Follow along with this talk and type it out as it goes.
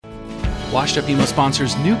Washed Up Emo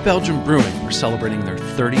sponsors New Belgium Brewing are celebrating their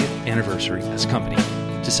 30th anniversary as a company.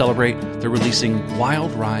 To celebrate, they're releasing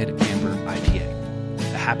Wild Ride Amber IPA,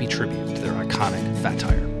 a happy tribute to their iconic fat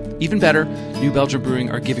tire. Even better, New Belgium Brewing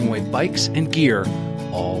are giving away bikes and gear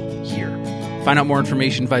all year. Find out more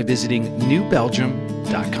information by visiting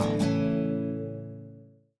newbelgium.com.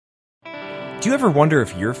 Do you ever wonder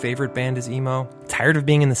if your favorite band is emo? Tired of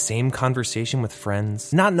being in the same conversation with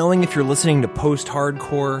friends? Not knowing if you're listening to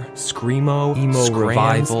post-hardcore, screamo, emo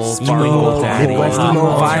revival, emo Midwest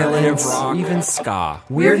emo violence, or even ska?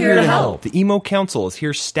 We're here to help. The Emo Council is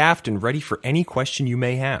here staffed and ready for any question you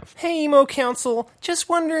may have. Hey, Emo Council, just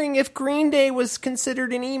wondering if Green Day was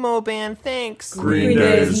considered an emo band, thanks. Green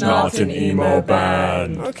Day is not an emo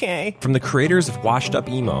band. Okay. From the creators of Washed Up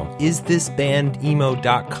Emo,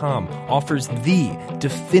 isthisbandemo.com offers the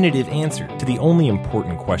definitive answer to the only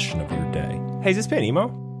important question of your day. Hey, is this band emo?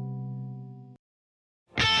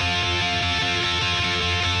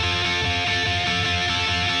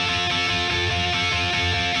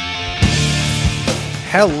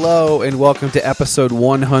 Hello and welcome to episode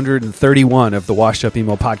 131 of the Washed Up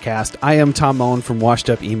Emo podcast. I am Tom Mullen from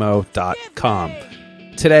washedupemo.com.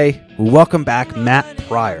 Today, we welcome back Matt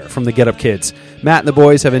Pryor from the Get Up Kids. Matt and the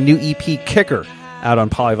boys have a new EP, Kicker, out on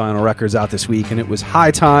Polyvinyl Records out this week, and it was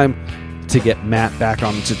high time to get Matt back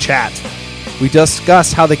on to chat. We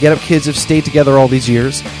discuss how the Get Up Kids have stayed together all these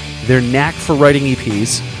years, their knack for writing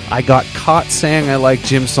EPs. I got caught saying I like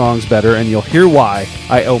Jim's songs better, and you'll hear why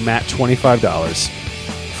I owe Matt $25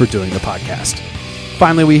 for doing the podcast.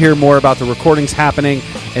 Finally, we hear more about the recordings happening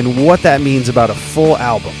and what that means about a full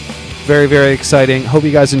album. Very, very exciting. Hope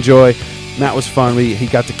you guys enjoy. Matt was fun. He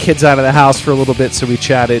got the kids out of the house for a little bit, so we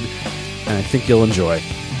chatted, and I think you'll enjoy.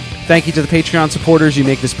 Thank you to the Patreon supporters. You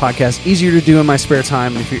make this podcast easier to do in my spare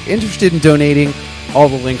time. And if you're interested in donating, all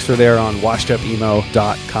the links are there on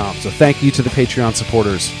washedupemo.com. So thank you to the Patreon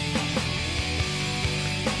supporters.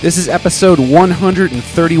 This is episode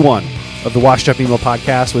 131 of the Washed Up Emo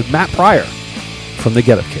podcast with Matt Pryor from the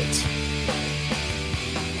Get Up Kids.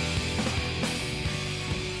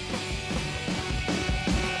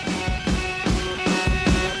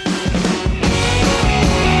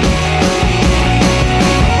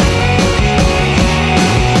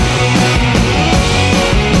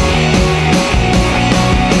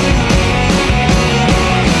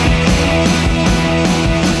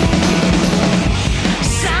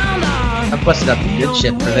 Busted up the good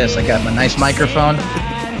shit for this. I got my nice microphone.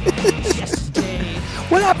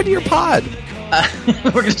 What happened to your pod?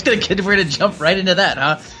 We're gonna jump right into that,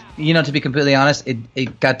 huh? You know, to be completely honest,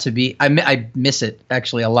 it got to be. I miss it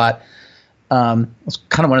actually a lot. It's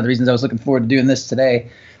kind of one of the reasons I was looking forward to doing this today,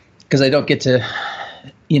 because I don't get to,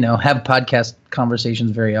 have podcast conversations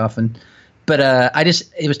very often. But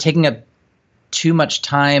it was taking up too much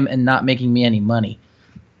time and not making me any money.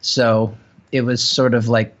 So it was sort of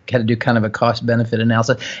like had to do kind of a cost-benefit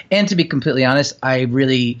analysis. And to be completely honest, I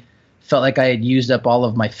really felt like I had used up all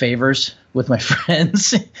of my favors with my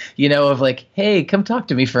friends, of like, hey, come talk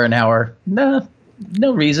to me for an hour. No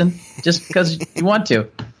reason, just because you want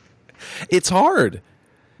to. It's hard.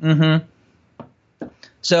 Mm-hmm.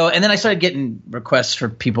 So, and then I started getting requests for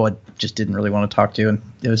people I just didn't really want to talk to. And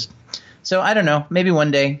it was, so I don't know, maybe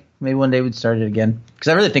one day we'd start it again, because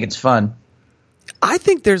I really think it's fun. I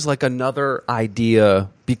think there's like another idea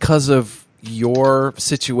because of your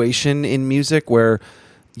situation in music where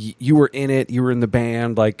you were in it, you were in the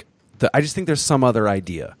band. I just think there's some other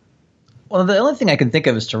idea. Well, the only thing I can think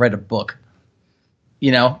of is to write a book.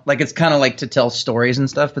 It's kind of like to tell stories and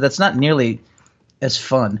stuff, but that's not nearly as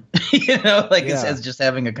fun, as just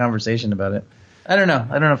having a conversation about it. I don't know.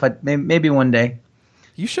 If maybe one day.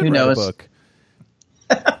 You should write a book.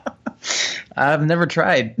 I've never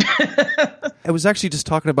tried. I was actually just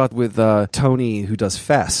talking about with Tony, who does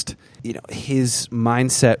Fest. His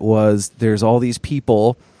mindset was there's all these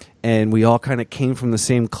people, and we all kind of came from the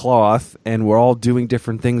same cloth, and we're all doing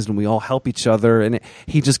different things, and we all help each other. And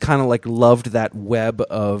he just kind of loved that web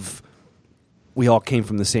of we all came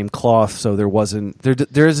from the same cloth, so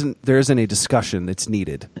there isn't a discussion that's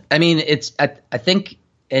needed. I mean, I think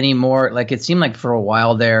anymore. It seemed like for a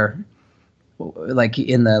while there, in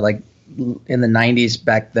the 90s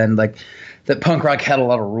back then, that punk rock had a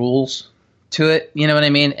lot of rules to it, you know what I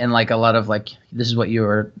mean? And a lot of this is what you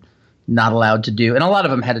were not allowed to do, and a lot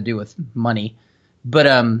of them had to do with money. But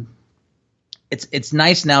it's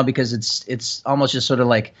nice now because it's almost just sort of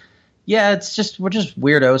we're just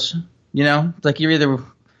weirdos, you're either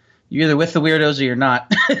with the weirdos or you're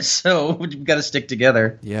not. So we've got to stick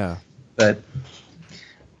together. Yeah. But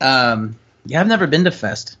I've never been to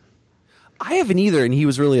Fest. I haven't either, and he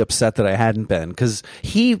was really upset that I hadn't been because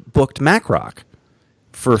he booked Mac Rock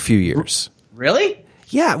for a few years. Really?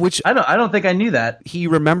 Yeah, which I don't think I knew that. he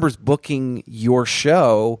remembers booking your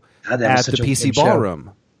show God, that at was the such a PC weird show.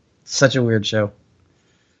 Ballroom. Such a weird show.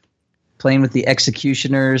 Playing with the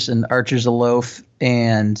Executioners and Archers Aloaf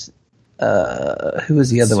and who was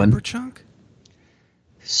the other one? Superchunk?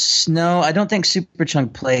 No, I don't think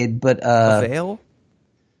Superchunk played, but Avail?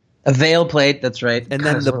 Avail played. That's right. And God,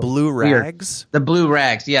 then it's the a little Blue weird. Rags? The Blue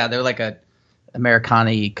Rags, yeah, they're like a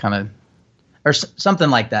Americana-y kind of, or something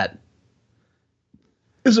like that.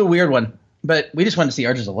 It was a weird one, but we just wanted to see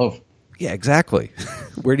Archers Aloaf. Yeah, exactly.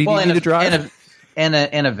 Where do you need me to drive? And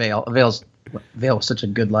Avail. Avail was such a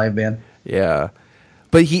good live band. Yeah,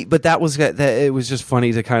 but that was that. It was just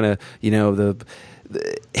funny to kind of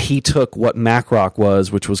he took what Mac Rock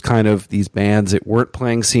was, which was kind of these bands that weren't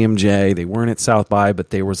playing CMJ, they weren't at South by,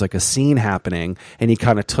 but there was like a scene happening, and he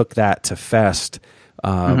kind of took that to Fest,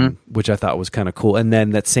 which I thought was kind of cool. And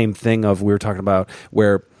then that same thing of we were talking about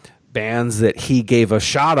where bands that he gave a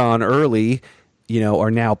shot on early,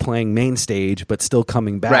 are now playing main stage, but still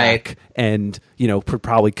coming back, right. And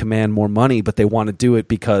probably command more money, but they want to do it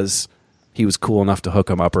because he was cool enough to hook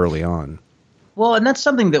them up early on. Well, and that's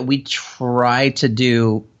something that we try to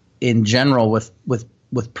do in general with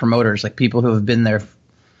promoters, like people who have been there,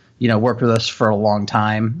 worked with us for a long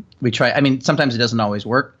time. We try. I mean, sometimes it doesn't always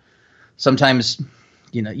work. Sometimes,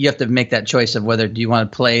 you have to make that choice of whether do you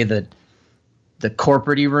want to play the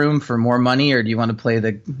corporate-y room for more money, or do you want to play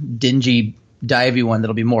the dingy, divey one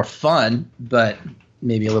that'll be more fun, but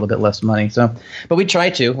maybe a little bit less money. So, but we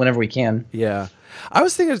try to whenever we can. Yeah. I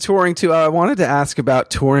was thinking of touring too. I wanted to ask about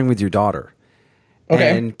touring with your daughter.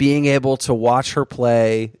 Okay. And being able to watch her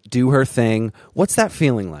play, do her thing. What's that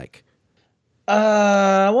feeling like?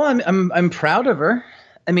 Well, I'm proud of her.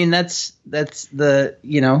 I mean, that's the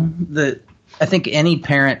I think any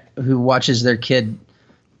parent who watches their kid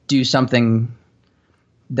do something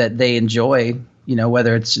that they enjoy,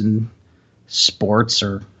 whether it's in sports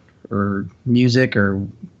or music or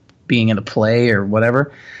being in a play or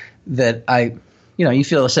whatever, that you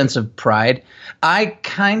feel a sense of pride. I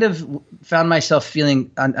kind of found myself feeling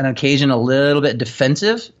on occasion a little bit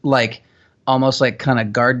defensive, like almost like kind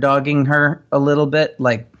of guard dogging her a little bit,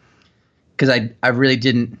 like because I really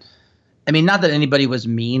didn't. I mean, not that anybody was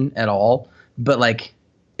mean at all, but like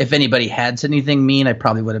if anybody had said anything mean, I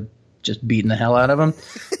probably would have just beaten the hell out of them.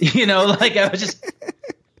 Like I was just,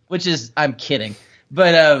 which is I'm kidding,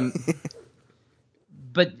 but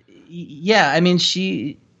yeah, I mean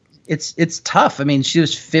it's tough. I mean, she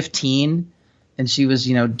was 15 and she was,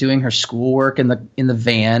 doing her schoolwork in the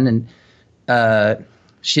van, and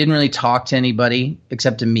she didn't really talk to anybody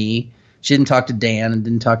except to me. She didn't talk to Dan and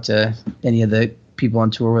didn't talk to any of the people on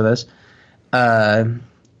tour with us. And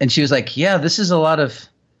she was like, "Yeah, this is a lot of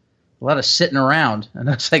sitting around." And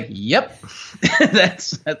I was like, "Yep,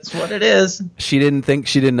 that's what it is." She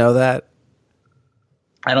didn't know that.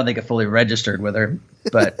 I don't think it fully registered with her,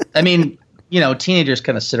 but I mean, teenagers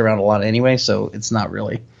kind of sit around a lot anyway, so it's not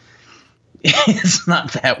really, it's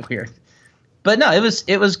not that weird. But no, it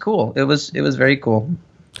was cool. It was very cool.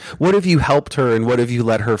 What have you helped her, and what have you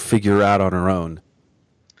let her figure out on her own?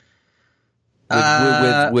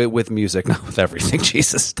 With music, not with everything.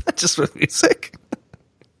 Jesus, not just with music.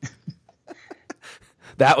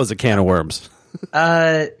 That was a can of worms.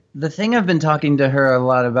 The thing I've been talking to her a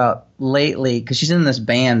lot about lately, because she's in this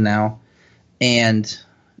band now, and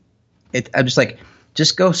I'm just like,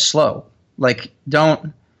 just go slow. Like,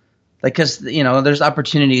 don't, like, because, there's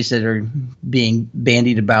opportunities that are being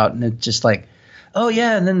bandied about, and it's just like, oh,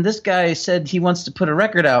 yeah, and then this guy said he wants to put a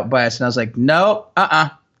record out by us, and I was like, no,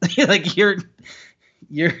 like, you're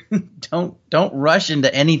don't rush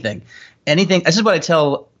into anything. This is what I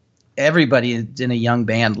tell everybody in a young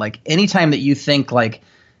band. Like, anytime that you think, like,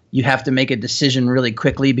 you have to make a decision really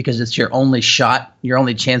quickly because it's your only shot, your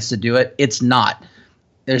only chance to do it, it's not.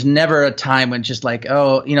 There's never a time when it's just like,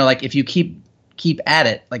 oh, like if you keep at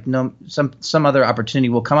it, like no, some other opportunity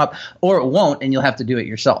will come up, or it won't, and you'll have to do it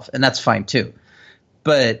yourself, and that's fine too.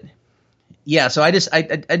 But yeah, so I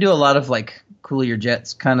do a lot of like cool your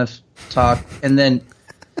jets kind of talk, and then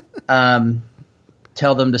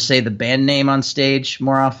tell them to say the band name on stage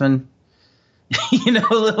more often.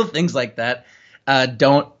 Little things like that.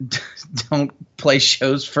 Don't play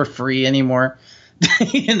shows for free anymore.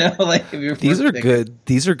 Like if you're these are good.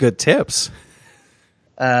 These are good tips.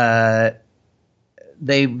 They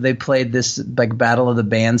played this like Battle of the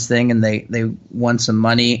Bands thing, and they won some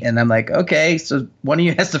money, and I'm like, okay, so one of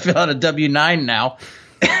you has to fill out a W-9 now.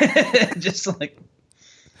 Just like,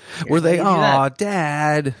 were they? Oh,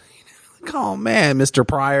 Dad. Oh man, Mr.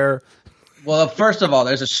 Pryor. Well, first of all,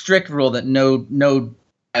 there's a strict rule that no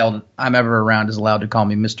child I'm ever around is allowed to call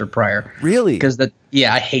me Mr. Pryor. Really? Because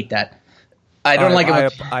I hate that. I don't like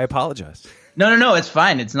it. I apologize. No, it's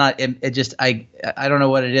fine. It's not. It just I don't know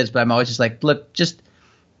what it is, but I'm always just like, look, just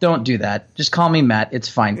don't do that. Just call me Matt. It's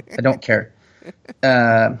fine. I don't care.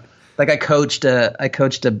 Like I coached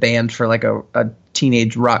a band for like a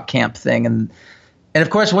teenage rock camp thing, and of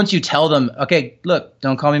course once you tell them, okay, look,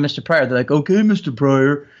 don't call me Mr. Pryor, they're like, okay, Mr.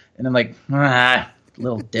 Pryor, and I'm like,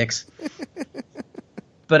 little dicks.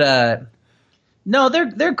 But no,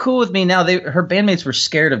 they're cool with me now. Her bandmates were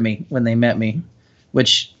scared of me when they met me,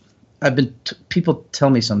 which people tell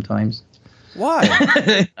me sometimes.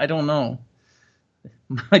 Why? I don't know.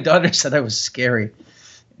 My daughter said I was scary.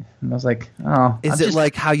 And I was like, oh. Is it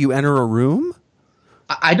like how you enter a room?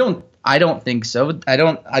 I don't think so.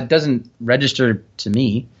 It doesn't register to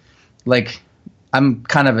me. Like, I'm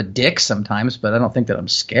kind of a dick sometimes, but I don't think that I'm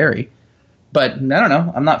scary. But I don't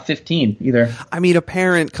know. I'm not 15 either. I mean, a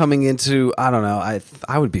parent coming into, I don't know,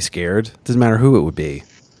 I would be scared. Doesn't matter who it would be.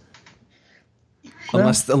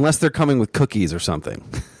 Well, unless they're coming with cookies or something.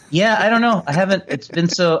 Yeah, I don't know.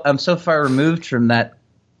 I'm so far removed from that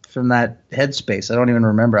headspace. I don't even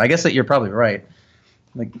remember. I guess that you're probably right.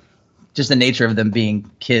 Like, just the nature of them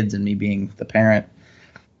being kids and me being the parent.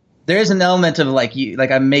 There is an element of like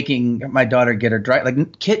I'm making my daughter get her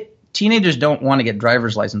teenagers don't want to get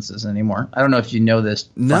driver's licenses anymore. I don't know if you know this.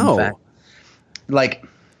 No. Fun fact. Like,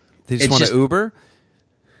 they just want to Uber?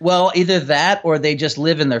 Well, either that or they just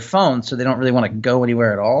live in their phone, so they don't really want to go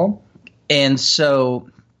anywhere at all. And so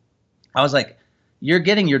I was like, you're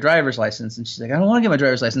getting your driver's license. And she's like, I don't want to get my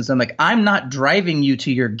driver's license. I'm like, I'm not driving you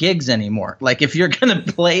to your gigs anymore. Like, if you're going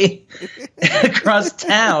to play across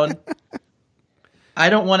town, I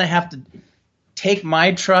don't want to have to take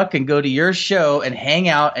my truck and go to your show and hang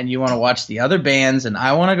out, and you want to watch the other bands, and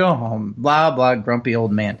I want to go home, blah, blah, grumpy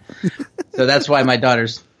old man. So that's why my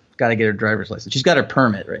daughter's got to get her driver's license. She's got her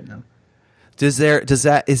permit right now. Is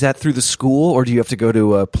that through the school, or do you have to go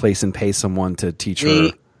to a place and pay someone to teach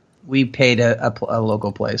her? We paid a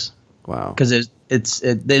local place. Wow. Because it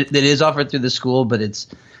is offered through the school, but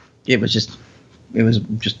it was just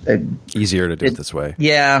easier to do it this way.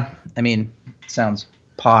 Yeah, I mean, it sounds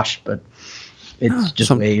posh, but it's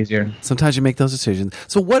just way easier. Sometimes you make those decisions.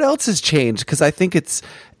 So what else has changed? Because I think it's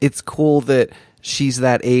cool that she's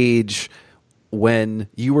that age when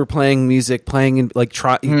you were playing music, playing in like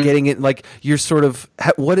getting it, like you're sort of,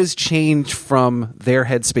 what has changed from their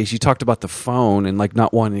headspace? You talked about the phone and like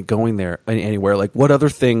not wanting going there anywhere. Like, what other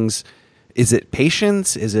things? Is it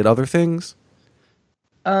patience? Is it other things?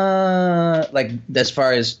 Like as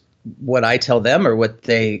far as what I tell them or what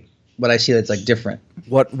I see that's like different.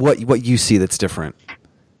 What you see that's different?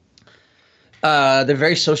 They're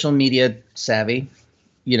very social media savvy,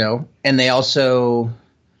 and they also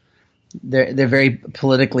they're very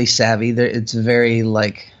politically savvy. It's very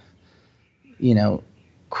like,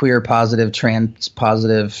 queer positive, trans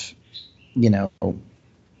positive,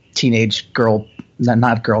 teenage girl,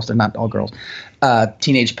 not girls. They're not all girls.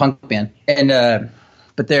 Teenage punk band, and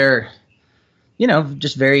but they're,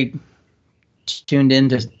 just very tuned in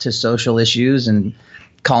to social issues and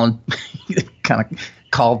kind of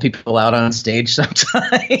call people out on stage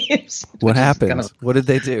sometimes. What happens? What did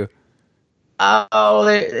they do? Oh,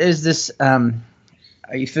 there's this. Are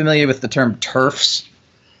you familiar with the term TERFs?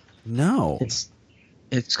 No.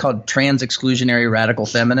 It's called trans exclusionary radical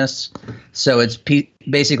feminists. So it's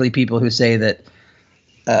basically people who say that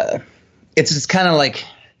it's kind of like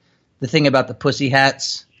the thing about the pussy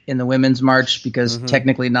hats in the Women's March, because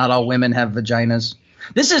technically not all women have vaginas.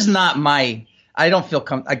 This is not my. I don't feel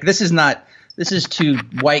this is not. This is two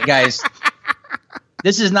white guys.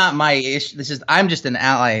 This is not my issue. I'm just an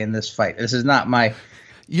ally in this fight. This is not my.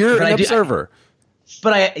 You're an observer.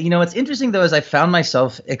 But what's interesting though is I found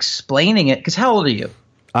myself explaining it, because how old are you?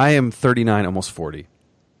 I am 39, almost 40.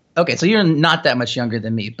 Okay, so you're not that much younger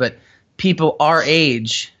than me, but people our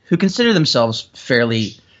age who consider themselves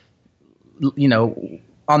fairly,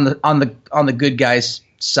 on the good guys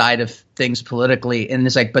side of things politically, and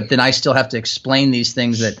it's like, but then I still have to explain these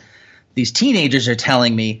things that these teenagers are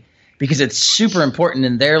telling me, because it's super important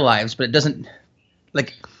in their lives, but it doesn't,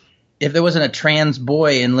 like, if there wasn't a trans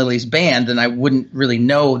boy in Lily's band, then I wouldn't really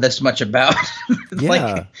know this much about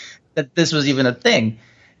like that this was even a thing.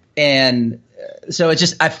 And so it's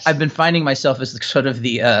just, I've been finding myself as sort of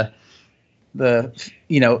the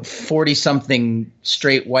 40 something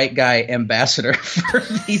straight white guy ambassador for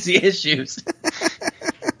these issues.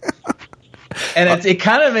 And it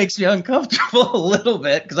kind of makes me uncomfortable a little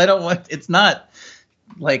bit, because I don't want, it's not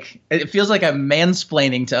Like, it feels like I'm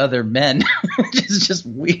mansplaining to other men, which is just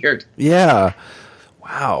weird. Yeah.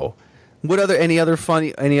 Wow. Any other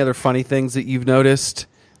funny things that you've noticed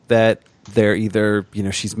that they're either,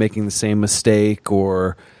 she's making the same mistake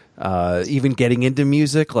or even getting into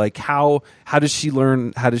music? Like how does she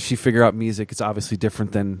learn? How does she figure out music? It's obviously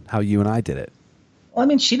different than how you and I did it. Well, I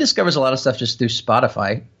mean, she discovers a lot of stuff just through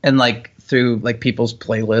Spotify and like through like people's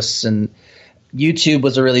playlists, and YouTube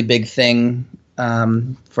was a really big thing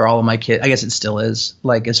for all of my kids. I guess it still is,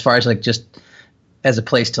 like, as far as like just as a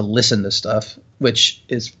place to listen to stuff, which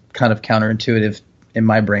is kind of counterintuitive in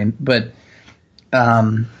my brain. But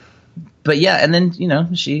yeah, and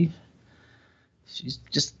then she's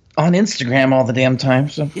just on Instagram all the damn time.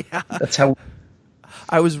 So yeah. That's how.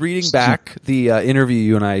 I was reading back the interview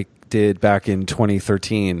you and I did back in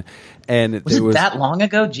 2013, and was it that long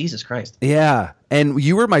ago? Jesus Christ! Yeah, and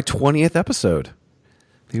you were my 20th episode.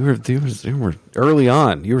 You were early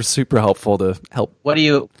on. You were super helpful to help. What are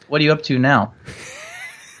you up to now?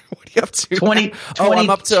 What are you up to? 20. Oh, I'm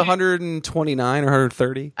up to 129 or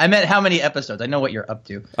 130. I meant how many episodes. I know what you're up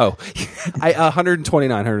to. Oh, 129,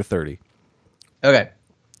 130. Okay.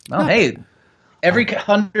 Well, hey, every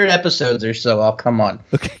 100 episodes or so, I'll come on.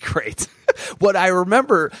 Okay, great. What I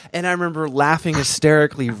remember laughing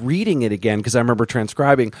hysterically reading it again, because I remember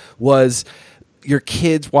transcribing, was your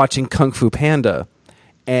kids watching Kung Fu Panda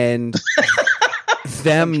and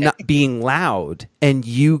them not being loud and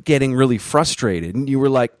you getting really frustrated. And you were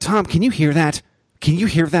like, Tom, can you hear that? Can you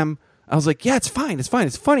hear them? I was like, yeah, it's fine. It's fine.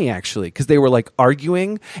 It's funny, actually, because they were like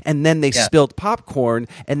arguing and then they spilled popcorn.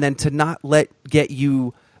 And then to not get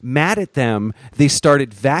you mad at them, they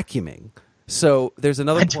started vacuuming. So there's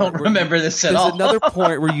another point. I don't remember this at all. There's another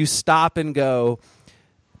point where you stop and go,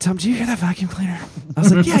 Tom, do you hear that vacuum cleaner? I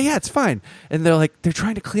was like, yeah, it's fine. And they're like, they're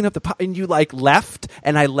trying to clean up the pot. And you like left,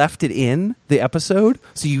 and I left it in the episode.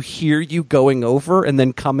 So you hear you going over and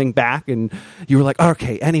then coming back, and you were like,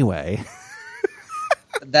 okay, anyway.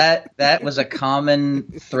 That was a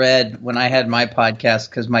common thread when I had my podcast,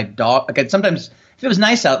 because my dog, like, sometimes if it was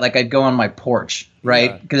nice out, like, I'd go on my porch,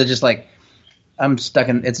 right? Because it's just like, I'm stuck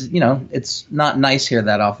in, it's not nice here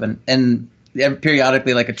that often. And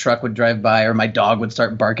periodically, like, a truck would drive by or my dog would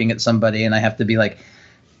start barking at somebody, and I have to be like,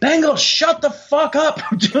 Bengal, shut the fuck up.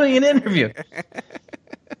 I'm doing an interview.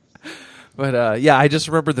 But I just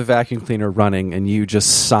remember the vacuum cleaner running and you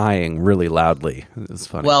just sighing really loudly. It was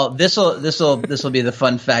funny. Well, this will be the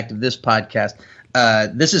fun fact of this podcast.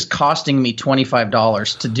 This is costing me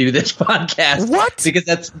 $25 to do this podcast. What?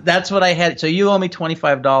 Because that's what I had. So you owe me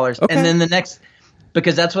 $25, okay. And then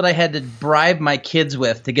because that's what I had to bribe my kids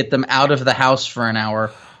with to get them out of the house for an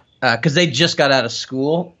hour, because they just got out of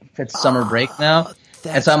school. It's summer break now,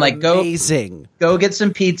 and so I'm like, amazing. Go get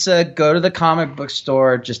some pizza. Go to the comic book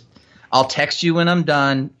store. I'll text you when I'm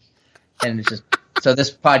done. And it's just so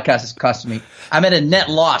this podcast is costing me. I'm at a net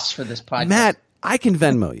loss for this podcast. Matt, I can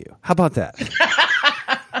Venmo you. How about that?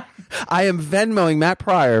 I am Venmoing Matt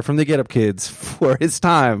Pryor from the Get Up Kids for his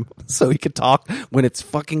time so he could talk when it's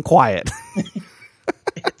fucking quiet.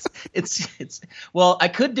 It's well, I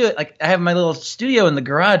could do it. Like, I have my little studio in the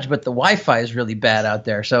garage, but the Wi-Fi is really bad out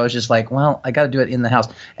there. So I was just like, well, I got to do it in the house.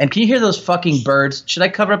 And can you hear those fucking birds? Should I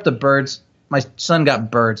cover up the birds? My son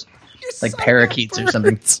got birds, like parakeets or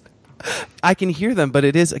something. I can hear them, but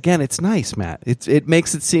it's nice, Matt. It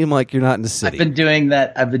makes it seem like you're not in the city. I've been doing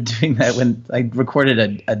that when I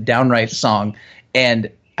recorded a downright song, and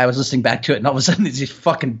I was listening back to it, and all of a sudden there's these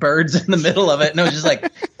fucking birds in the middle of it, and I was just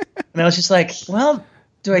like, well,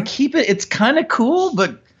 do I keep it? It's kind of cool,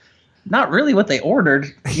 but not really what they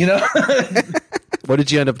ordered, What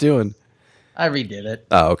did you end up doing? I redid it.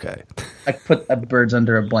 Oh, okay. I put birds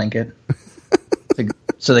under a blanket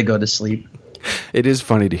so they go to sleep. It is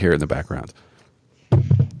funny to hear in the background.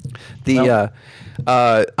 I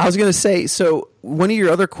was going to say, so one of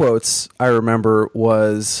your other quotes I remember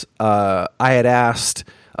was I had asked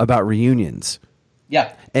about reunions.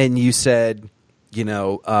 Yeah. And you said,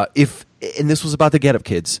 and this was about the Get Up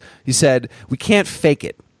Kids. You said, we can't fake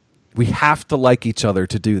it. We have to like each other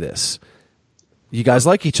to do this. You guys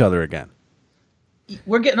like each other again.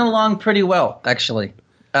 We're getting along pretty well, actually.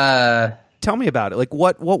 Tell me about it. Like,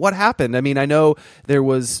 what happened? I mean, I know there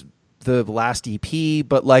was the last EP,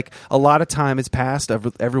 but like a lot of time has passed.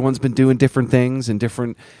 Everyone's been doing different things and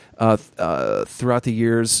different throughout the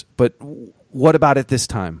years. But what about it this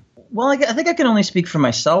time? Well, I think I can only speak for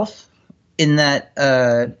myself in that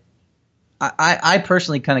I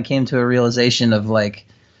personally kind of came to a realization of like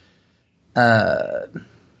kind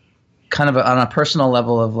of on a personal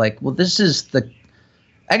level of like, well, this is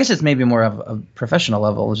I guess it's maybe more of a professional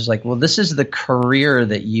level. It's just like, well, this is the career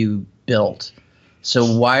that you built.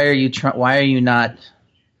 So why are you not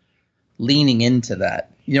leaning into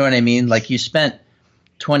that? You know what I mean? Like, you spent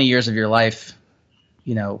 20 years of your life,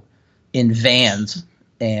 in vans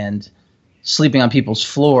and sleeping on people's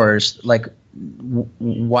floors. Like,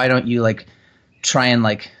 why don't you like try and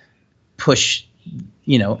like push,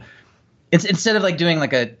 instead of like doing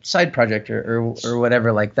like a side project or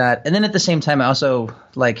whatever like that. And then at the same time, I also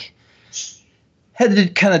like had to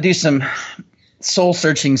kind of do some soul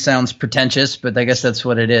searching. Sounds pretentious, but I guess that's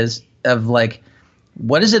what it is, of like,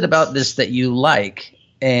 what is it about this that you like?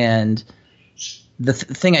 And the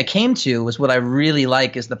thing I came to was, what I really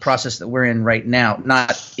like is the process that we're in right now,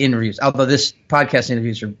 not interviews. Although this podcast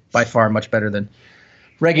interviews are by far much better than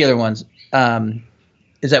regular ones.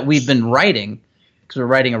 Is that we've been writing, because we're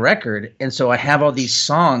writing a record, and so I have all these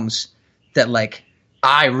songs that like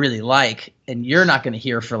I really like, and you're not going to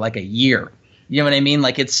hear for like a year. You know what I mean?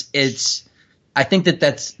 Like, it's. I think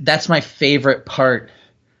that's my favorite part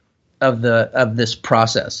of this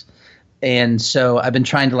process, and so I've been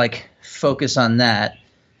trying to like focus on that.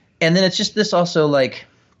 And then it's just this also, like,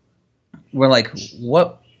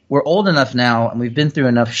 we're old enough now, and we've been through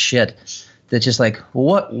enough shit that just like,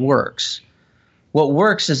 what works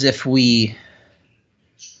is if we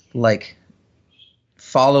like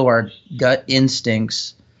follow our gut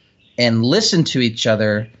instincts and listen to each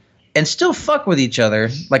other and still fuck with each other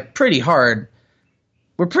like pretty hard.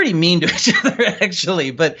 We're pretty mean to each other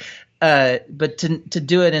actually, but to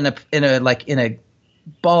do it in a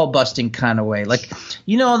ball busting kind of way. Like,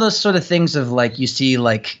 all those sort of things of like, you see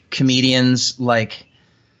like comedians, like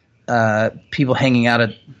people hanging out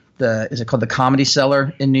at is it called the Comedy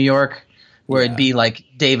Cellar in New York, where it'd be like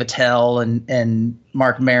Dave Attell and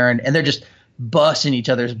Mark Maron, and they're just busting each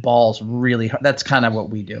other's balls really hard. That's kind of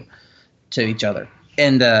what we do to each other.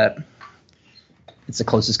 And it's the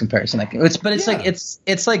closest comparison I can. It's like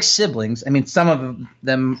it's like siblings. I mean, some of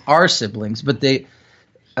them are siblings, but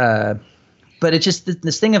but it's just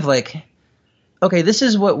this thing of like, okay, this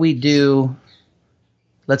is what we do.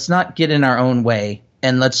 Let's not get in our own way,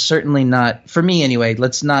 and let's certainly not, for me anyway,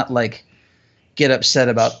 let's not like get upset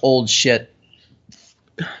about old shit,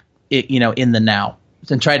 in the now,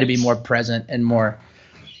 and try to be more present and more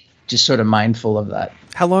just sort of mindful of that.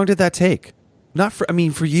 How long did that take?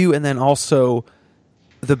 For you, and then also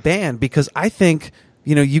the band, because I think,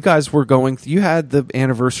 you guys were you had the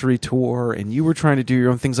anniversary tour and you were trying to do your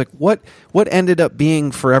own things. Like, what ended up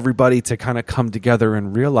being for everybody to kind of come together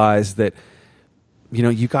and realize that,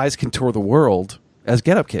 you guys can tour the world as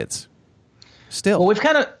Get Up Kids still? Well,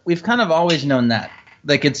 we've kind of always known that.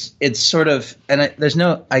 Like, it's sort of, and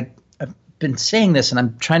I've been saying this, and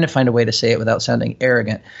I'm trying to find a way to say it without sounding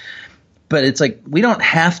arrogant, but it's like, we don't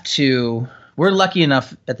have to. We're lucky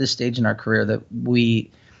enough at this stage in our career that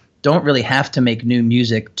we don't really have to make new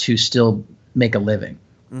music to still make a living.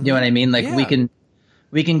 Mm-hmm. You know what I mean? Like,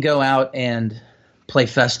 we can go out and play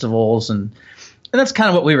festivals, and that's kind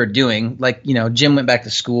of what we were doing. Like, Jim went back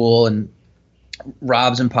to school, and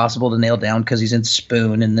Rob's impossible to nail down because he's in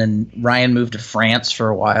Spoon, and then Ryan moved to France for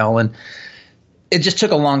a while, and it just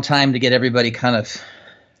took a long time to get everybody kind of,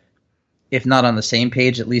 if not on the same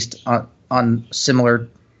page, at least on similar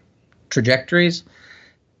trajectories.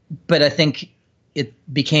 But I think it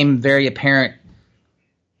became very apparent,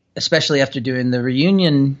 especially after doing the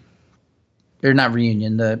the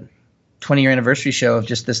 20-year anniversary show, of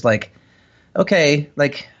just this like, okay,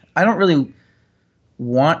 like, I don't really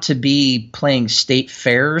want to be playing state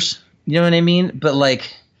fairs, you know what I mean? But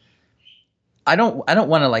like, I don't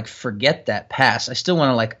want to like forget that past. I still want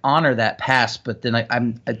to like honor that past, but then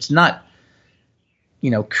it's not,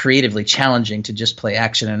 creatively challenging to just play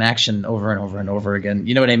action and action over and over and over again.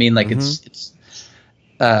 You know what I mean? Like,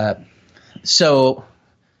 so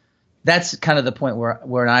that's kind of the point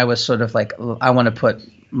where I was sort of like, I want to put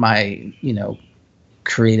my,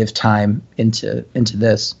 creative time into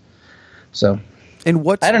this. So, and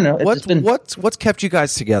I don't know. What's kept you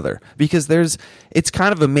guys together? Because it's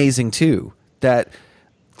kind of amazing too that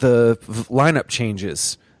the lineup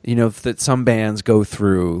changes, that some bands go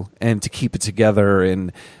through, and to keep it together.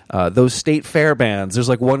 And those state fair bands, there's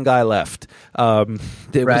like one guy left. It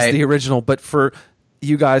was the original, but for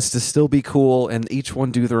you guys to still be cool and each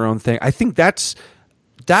one do their own thing, I think that's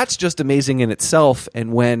just amazing in itself.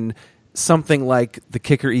 And when something like the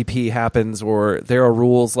Kicker EP happens, or There Are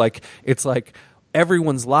Rules, like, it's like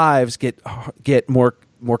everyone's lives get more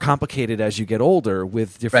complicated as you get older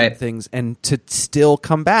with different things, and to still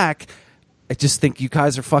come back, I just think you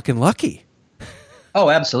guys are fucking lucky. Oh,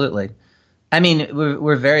 absolutely. I mean,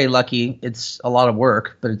 we're very lucky. It's a lot of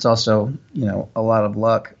work, but it's also, a lot of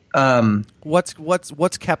luck.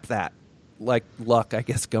 What's kept that? like luck, I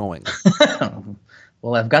guess, going?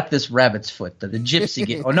 Well, I've got this rabbit's foot that a gypsy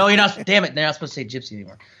gave. Oh no, you're not. Damn it! They're not supposed to say gypsy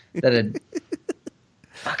anymore.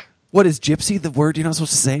 Fuck. What is gypsy? The word you're not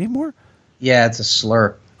supposed to say anymore? Yeah, it's a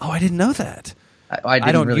slur. Oh, I didn't know that. I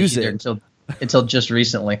didn't really use either it until just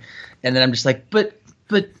recently, and then I'm just like, but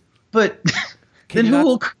then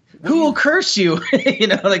who will curse you?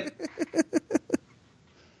 Like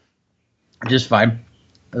just fine.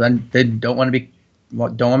 Then they don't want me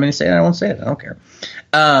to say it. I won't say it. I don't care.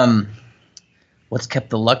 What's kept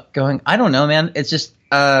the luck going? I don't know, man. It's just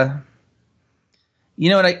you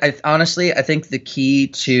know what? I honestly think the key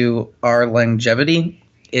to our longevity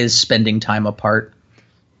is spending time apart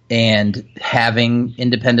and having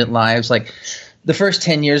independent lives. Like the first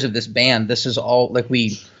 10 years of this band, this is all like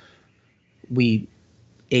we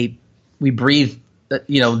ate, we breathed.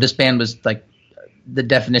 This band was like the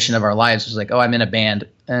definition of our lives was like, oh, I'm in a band,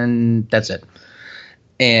 and that's it.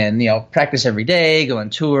 And practice every day, go on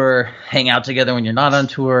tour, hang out together when you're not on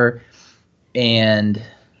tour, and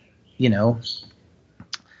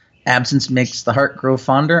absence makes the heart grow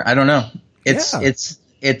fonder. I don't know.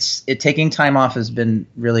 It's taking time off has been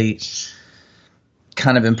really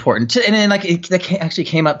kind of important. And then that actually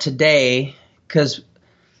came up today because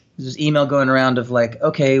there's this email going around of like,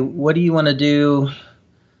 okay, what do you want to do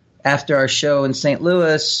after our show in St.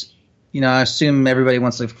 Louis? I assume everybody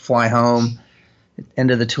wants to fly home at the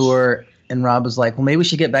end of the tour. And Rob was like, well, maybe we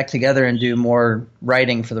should get back together and do more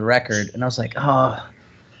writing for the record. And I was like, oh,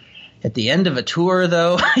 at the end of a tour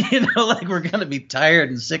though, like we're going to be tired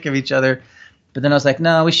and sick of each other. But then I was like,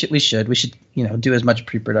 no, we should, do as much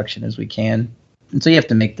pre-production as we can. And so you have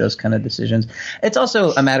to make those kind of decisions. It's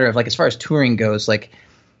also a matter of like, as far as touring goes, like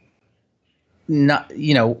not,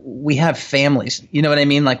 we have families, you know what I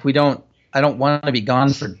mean? Like I don't want to be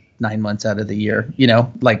gone for 9 months out of the year,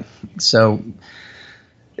 so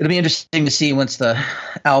it'll be interesting to see once the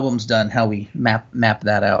album's done, how we map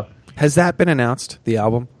that out. Has that been announced, the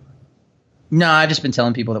album? No, I've just been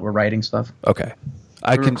telling people that we're writing stuff. Okay.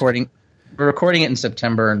 We're recording it in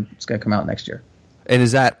September, and it's going to come out next year. And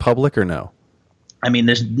is that public or no? I mean,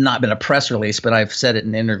 there's not been a press release, but I've said it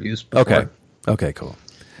in interviews before. Okay, cool.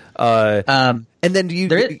 And then you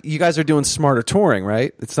guys are doing smarter touring,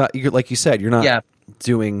 right? It's not like you said, you're not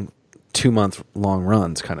doing 2-month long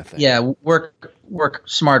runs kind of thing. Yeah, work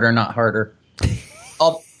smarter, not harder.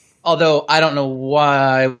 Although I don't know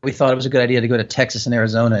why we thought it was a good idea to go to Texas and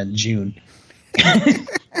Arizona in June.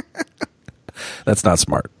 That's not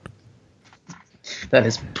smart. That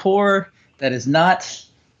is poor. That is not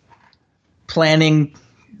planning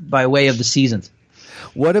by way of the seasons.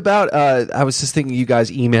 What about, I was just thinking you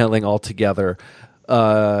guys emailing all together.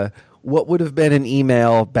 What would have been an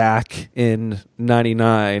email back in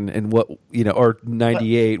 99 and or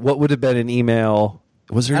 98? What would have been an email?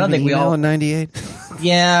 Was there an email in 98?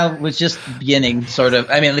 Yeah, it was just beginning, sort of.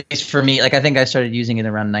 I mean, at least for me, like I think I started using it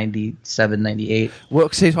around 97, 98. Well,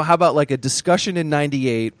 so how about like a discussion in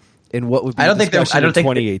 98 and what would be a discussion in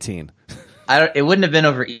 2018? It wouldn't have been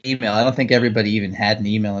over email. I don't think everybody even had an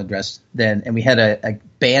email address then. And we had a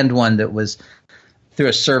band one that was through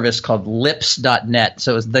a service called lips.net.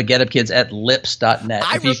 So it was the Get Up Kids at lips.net.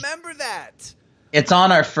 I remember that. It's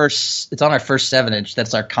on our first 7-inch.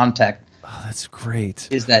 That's our contact. Oh, that's great.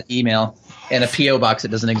 Is that email and a P.O. box that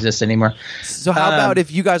doesn't exist anymore. So how about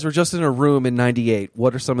if you guys were just in a room in 98,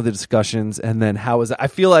 what are some of the discussions? And then how is it? I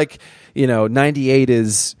feel like, 98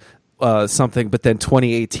 is something, but then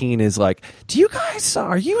 2018 is like,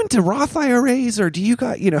 are you into Roth IRAs or do you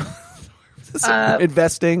got,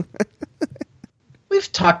 investing?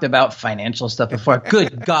 We've talked about financial stuff before.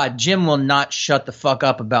 Good God, Jim will not shut the fuck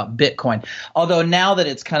up about Bitcoin. Although now that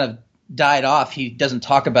it's kind of died off, he doesn't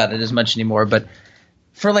talk about it as much anymore. But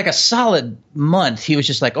for like a solid month, he was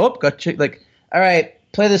just like, "Oh, got check." Like, all right,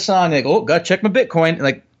 play this song. Like, oh, got to check my Bitcoin.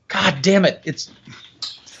 Like, God damn it,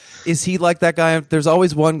 Is he like that guy? There's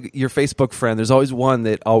always one, your Facebook friend. There's always one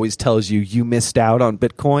that always tells you missed out on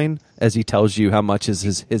Bitcoin as he tells you how much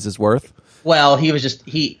is worth. Well,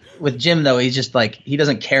 with Jim though, he's just like, he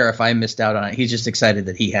doesn't care if I missed out on it. He's just excited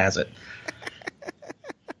that he has it.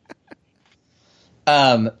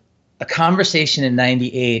 A conversation in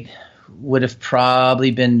 98 would have probably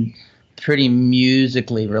been pretty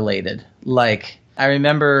musically related. Like, I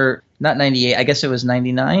remember, not 98, I guess it was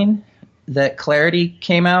 99 that Clarity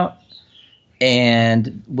came out,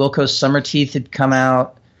 and Wilco's Summer Teeth had come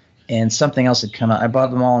out, and something else had come out. I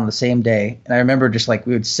bought them all on the same day. And I remember just like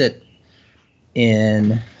we would sit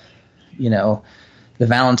in, the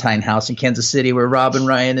Valentine house in Kansas City where Rob and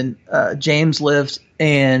Ryan and James lived,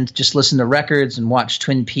 and just listen to records and watch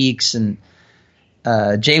Twin Peaks. And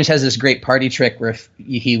James has this great party trick where if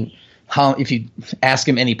he if you ask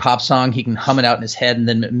him any pop song, he can hum it out in his head and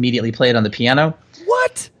then immediately play it on the piano.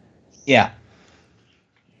 What? Yeah.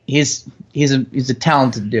 He's a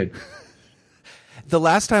talented dude. The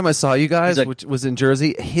last time I saw you guys, which was in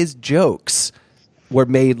Jersey, his jokes were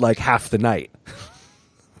made like half the night.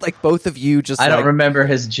 Like both of you just I don't remember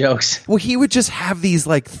his jokes. Well, he would just have these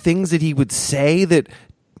like things that he would say that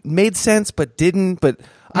made sense but didn't, but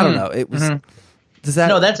I don't know. It was does that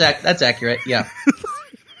No, that's accurate. Yeah.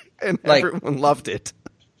 And like, everyone loved it.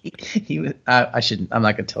 I shouldn't. I'm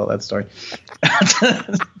not going to tell that story.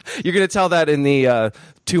 You're going to tell that in the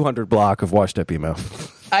 200 block of Washed Up Emo.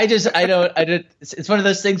 I don't. It's one of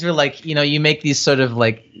those things where, like, you know, you make these sort of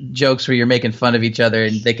like jokes where you're making fun of each other,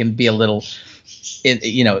 and they can be a little,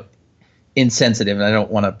 insensitive. And I don't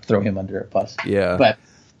want to throw him under a bus. Yeah, but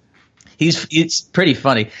it's pretty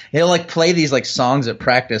funny. He'll like play these like songs at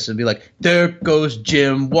practice and be like, "There goes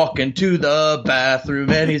Jim walking to the bathroom,"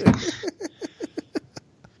 and he's.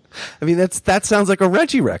 I mean, that sounds like a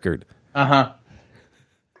Reggie record. Uh-huh.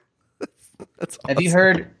 That's awesome.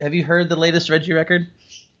 Have you heard the latest Reggie record?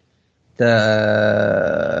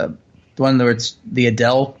 The one where it's the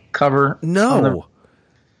Adele cover? No.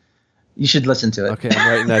 You should listen to it. Okay, I'm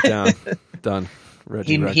writing that down. Done.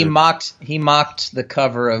 Reggie record. He mocked the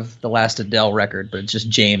cover of the last Adele record, but it's just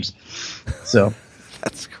James. So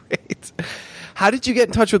that's great. How did you get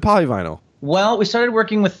in touch with Polyvinyl? Well, we started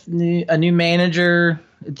working with a new manager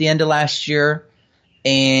at the end of last year,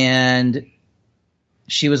 and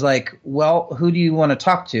she was like, "Well, who do you want to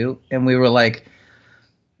talk to?" And we were like,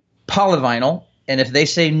 "Polyvinyl." And if they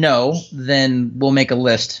say no, then we'll make a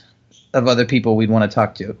list of other people we'd want to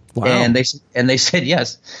talk to. Wow. And they said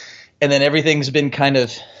yes. And then everything's been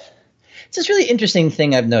it's this really interesting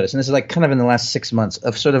thing I've noticed, and this is like kind of in the last 6 months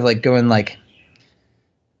of sort of like going like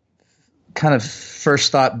kind of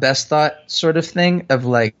first thought, best thought sort of thing of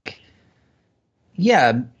like,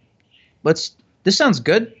 yeah, this sounds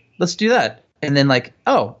good. Let's do that. And then like,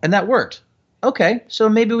 oh, and that worked. Okay. So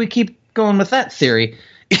maybe we keep going with that theory,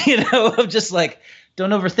 of just like,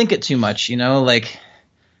 don't overthink it too much, like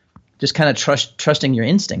just kind of trusting your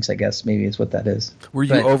instincts, I guess maybe is what that is. Were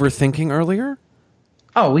you overthinking earlier?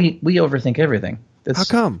 Oh, we overthink everything. How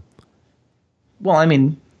come? Well, I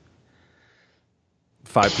mean,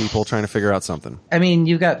 5 people trying to figure out something. I mean,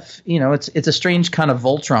 you've got, it's a strange kind of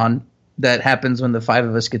Voltron that happens when the 5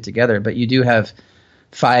 of us get together, but you do have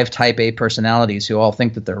 5 type A personalities who all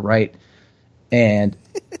think that they're right. And,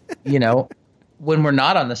 when we're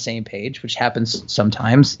not on the same page, which happens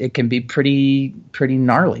sometimes, it can be pretty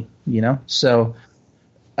gnarly, So,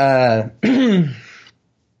 there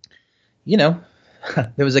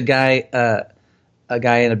was a guy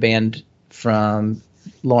in a band from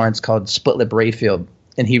Lawrence called Split Lip Rayfield,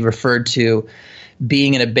 and he referred to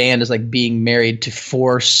being in a band as like being married to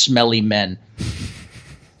 4 smelly men.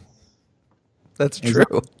 That's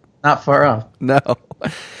true. Not far off. No.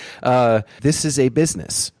 This is a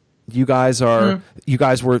business. You guys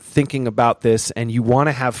were thinking about this and you want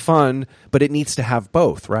to have fun, but it needs to have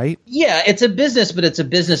both, right? Yeah, it's a business, but it's a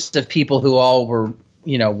business of people who all were,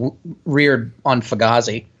 reared on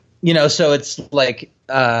Fugazi. So it's like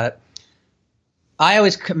I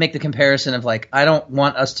always make the comparison of like, I don't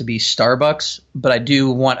want us to be Starbucks, but I do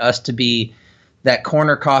want us to be that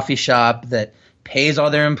corner coffee shop that pays all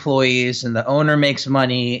their employees and the owner makes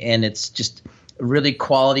money and it's just a really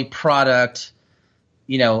quality product,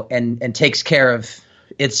 and takes care of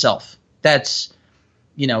itself. That's,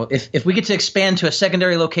 if we get to expand to a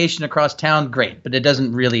secondary location across town, great, but it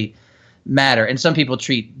doesn't really matter. And some people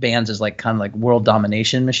treat bands as like kind of like world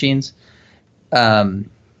domination machines. And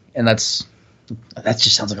that just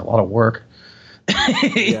sounds like a lot of work,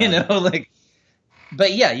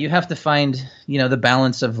 but yeah, you have to find, the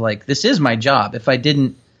balance of like, this is my job. If I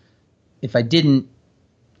didn't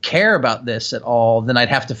care about this at all, then I'd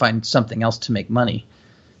have to find something else to make money.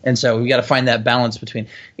 And so we got to find that balance between,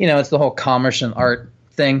 it's the whole commerce and art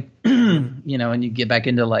thing, and you get back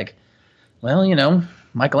into like, well,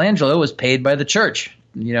 Michelangelo was paid by the church,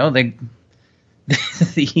 he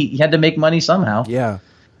had to make money somehow. Yeah.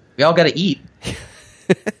 We all got to eat.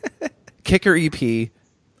 Kicker EP.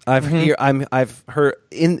 I've heard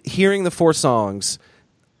in hearing the 4 songs.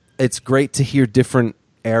 It's great to hear different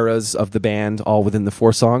eras of the band all within the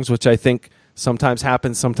 4 songs, which I think sometimes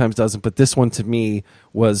happens, sometimes doesn't. But this one to me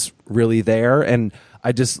was really there, and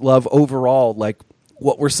I just love overall like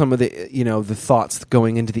what were some of the the thoughts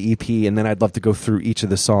going into the EP, and then I'd love to go through each of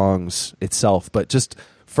the songs itself. But just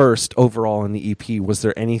first, overall in the EP, was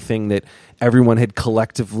there anything that everyone had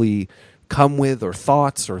collectively come with, or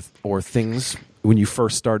thoughts, or things when you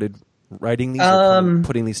first started writing these or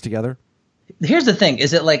putting these together? Here's the thing: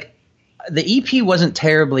 is it like the EP wasn't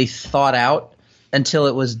terribly thought out until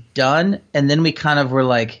it was done, and then we kind of were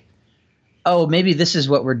like, oh, maybe this is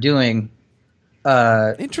what we're doing.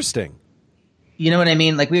 Interesting. You know what I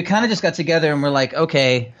mean? Like, we kind of just got together and we're like,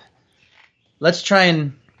 okay, let's try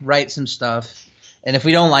and write some stuff, and if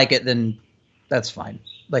we don't like it, then that's fine.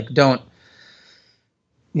 Like, don't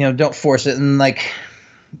force it, and like,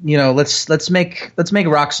 let's make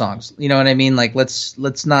rock songs. You know what I mean? Like, let's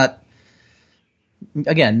not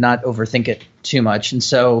overthink it too much. And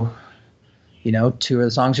so, 2 of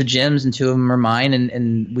the songs are Jim's and 2 of them are mine,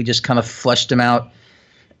 and we just kind of fleshed them out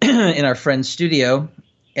in our friend's studio.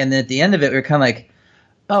 And then at the end of it, we were kind of like,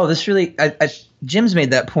 oh, this really Jim's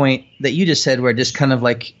made that point that you just said, where just kind of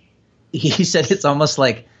like, he said it's almost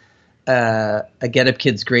like a Get Up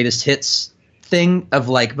Kids greatest hits thing of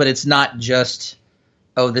like, but it's not just,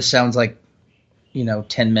 oh, this sounds like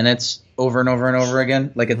 10 minutes over and over and over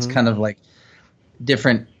again. Like, it's kind of like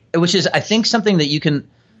different, which is, I think, something that you can,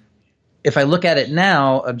 if I look at it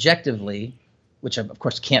now objectively, which of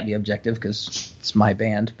course can't be objective because it's my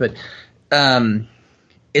band, but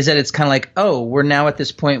is that it's kind of like, oh, we're now at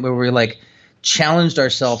this point where we're like challenged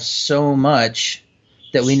ourselves so much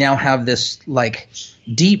that we now have this like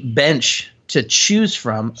deep bench to choose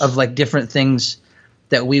from of like different things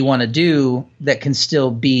that we want to do that can still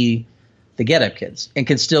be the Get Up Kids and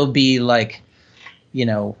can still be like,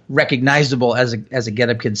 recognizable as a Get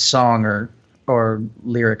Up Kids song or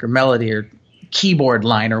lyric or melody or keyboard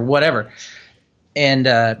line or whatever. And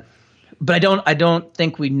but I don't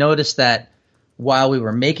think we noticed that while we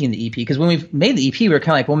were making the EP, because when we made the EP, we were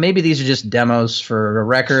kind of like, well, maybe these are just demos for a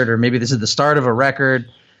record, or maybe this is the start of a record.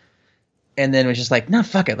 And then it was just like, no,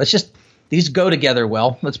 fuck it. These go together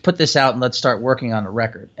well. Let's put this out and let's start working on a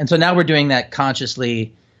record. And so now we're doing that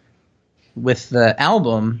consciously with the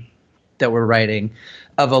album that we're writing,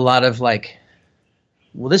 of a lot of like,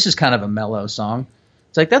 well, this is kind of a mellow song.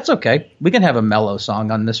 It's like, that's okay. We can have a mellow song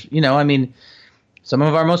on this. Some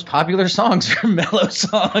of our most popular songs are mellow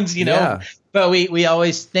songs, Yeah. But we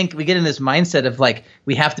always think, we get in this mindset of like,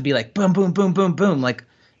 we have to be like boom, boom, boom, boom, boom. Like,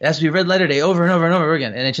 it has to be Red Letter Day over and over and over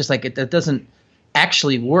again. And it's just like, it doesn't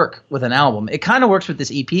actually work with an album. It kind of works with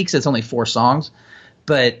this EP because it's only 4 songs.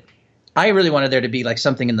 But I really wanted there to be like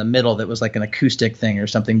something in the middle that was like an acoustic thing or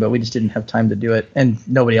something, but we just didn't have time to do it. And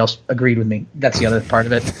nobody else agreed with me. That's the other part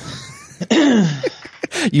of it.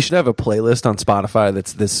 You should have a playlist on Spotify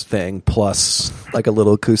that's this thing plus like a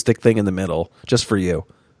little acoustic thing in the middle, just for you.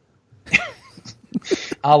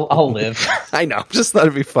 I'll live. I know. Just thought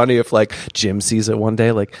it'd be funny if like Jim sees it one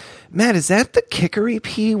day, like, Matt, is that the Kicker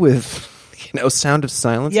EP with Sound of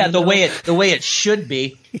Silence? Yeah, the way it should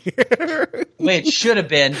be, the way it should have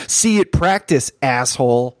been. See it practice,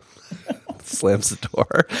 asshole. Slams the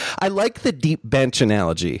door. I like the deep bench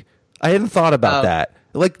analogy. I hadn't thought about that.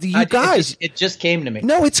 Like, you guys, it just came to me.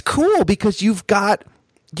 No, it's cool because you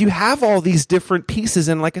have all these different pieces.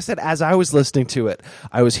 And like I said, as I was listening to it,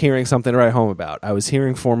 I was hearing Something to Write Home About. I was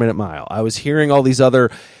hearing 4 Minute Mile. I was hearing all these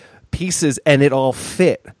other pieces, and it all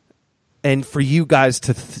fit. And for you guys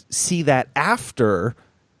to see that after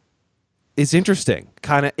is interesting.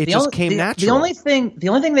 Kind of, it just came natural. The only thing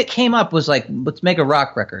that came up was like, let's make a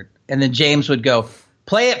rock record. And then James would go,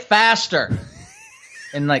 play it faster.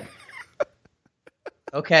 And like,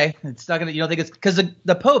 okay, it's not gonna. You don't think it's because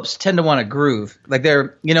the Popes tend to want to groove, like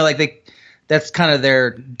they're, that's kind of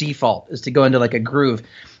their default is to go into like a groove,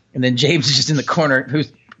 and then James is just in the corner,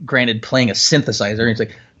 who's granted playing a synthesizer, and he's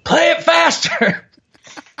like, play it faster.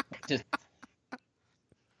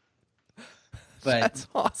 But that's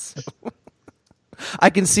awesome. I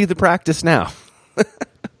can see the practice now.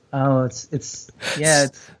 Oh, it's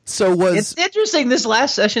interesting. This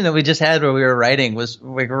last session that we just had where we were writing was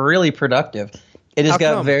like really productive. It just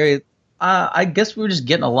got very. I guess we were just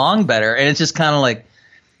getting along better, and it's just kind of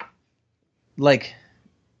like,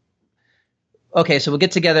 okay, so we'll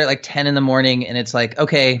get together at like 10 in the morning, and it's like,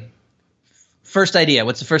 okay, first idea.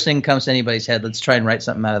 What's the first thing that comes to anybody's head? Let's try and write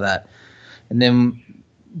something out of that, and then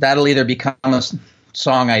that'll either become a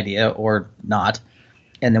song idea or not,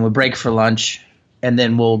 and then we'll break for lunch, and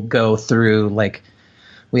then we'll go through like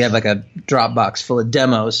we have like a Dropbox full of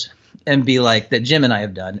demos. And be like, that Jim and I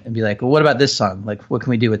have done, and be like, well, what about this song? Like, what can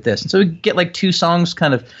we do with this? And so we get like 2 songs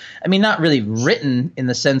kind of, I mean, not really written in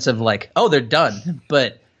the sense of like, oh, they're done,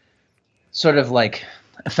 but sort of like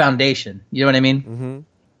a foundation. You know what I mean? Mm-hmm.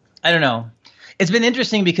 I don't know. It's been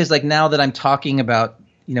interesting because like now that I'm talking about,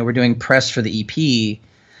 we're doing press for the EP,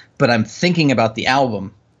 but I'm thinking about the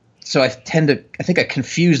album. So I think I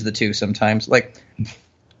confuse the two sometimes. Like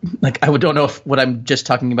I don't know if what I'm just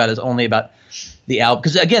talking about is only about the album,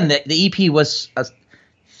 because again, the EP was a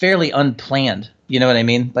fairly unplanned. You know what I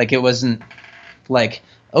mean? Like, it wasn't like,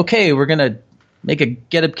 okay, we're gonna make a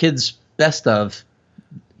Get Up Kids best of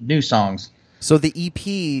new songs. So the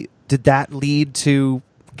EP, did that lead to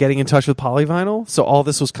getting in touch with Polyvinyl? So all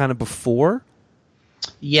this was kind of before?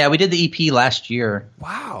 Yeah, we did the EP last year.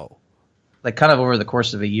 Wow. Like, kind of over the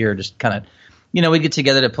course of a year, just kind of, we'd get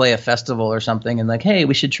together to play a festival or something, and like, hey,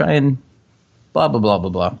 we should try and blah, blah, blah, blah,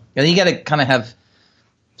 blah. And you got to kind of have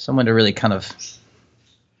someone to really kind of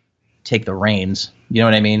take the reins. You know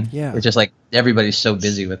what I mean? Yeah. It's just like everybody's so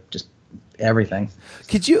busy with just everything.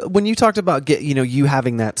 Could you, when you talked about you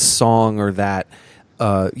having that song or that,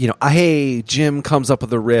 hey, Jim comes up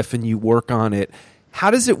with a riff and you work on it, how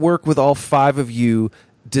does it work with all five of you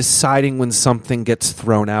deciding when something gets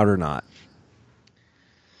thrown out or not?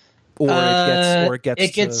 Or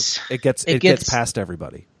it gets past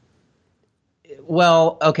everybody.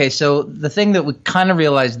 Well, okay, so the thing that we kind of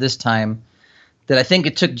realized this time that I think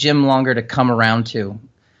it took Jim longer to come around to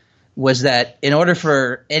was that in order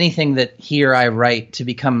for anything that he or I write to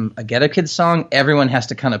become a Get Up Kids song, everyone has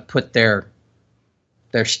to kind of put their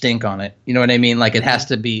stink on it. You know what I mean? Like, it has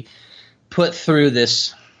to be put through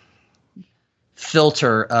this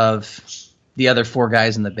filter of the other four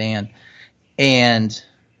guys in the band. And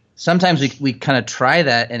sometimes we kind of try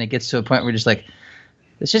that, and it gets to a point where we're just like,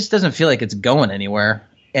 this just doesn't feel like it's going anywhere.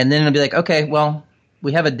 And then it'll be like, okay, well,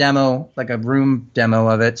 we have a demo, like a room demo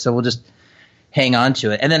of it, so we'll just hang on to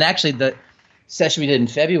it. And then actually the session we did in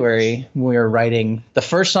February, we were writing the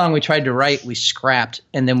first song we tried to write, we scrapped,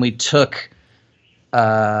 and then we took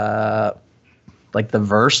like the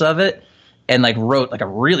verse of it and like wrote like a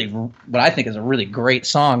really, what I think is a really great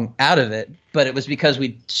song out of it. But it was because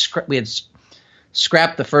we had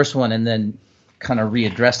scrapped the first one and then kind of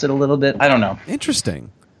readdressed it a little bit. I don't know. Interesting.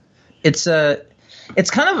 It's kind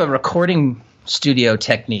of a recording studio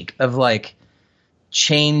technique of like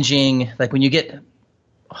changing, like when you get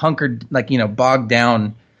hunkered, like, bogged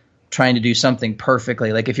down trying to do something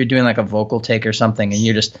perfectly. Like if you're doing like a vocal take or something and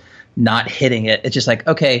you're just not hitting it, it's just like,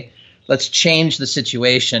 okay, let's change the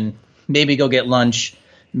situation. Maybe go get lunch,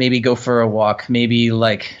 maybe go for a walk, maybe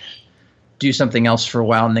like do something else for a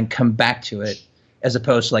while and then come back to it, as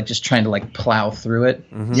opposed to like just trying to like plow through it.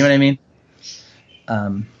 Mm-hmm. You know what I mean?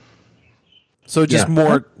 So just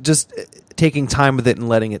more just taking time with it and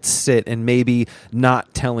letting it sit, and maybe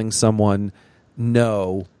not telling someone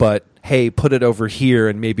no, but hey, put it over here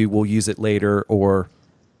and maybe we'll use it later or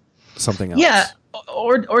something else. Yeah,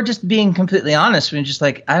 or just being completely honest when just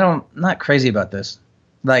like, I'm not crazy about this.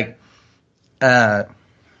 Like, I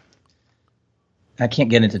can't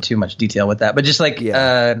get into too much detail with that, but just like,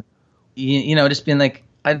 just being like,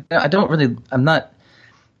 I'm not,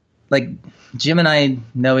 like, Jim and I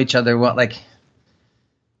know each other well. Like,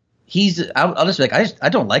 I'll just be like, I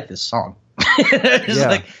don't like this song.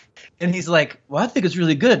 Like, and he's like, well, I think it's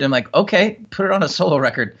really good. And I'm like, okay, put it on a solo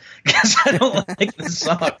record because I don't like this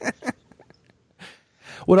song.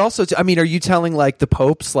 What also, are you telling like the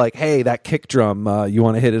Popes, like, hey, that kick drum, you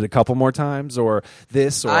want to hit it a couple more times, or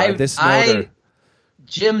this, or this note?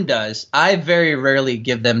 Jim does. I very rarely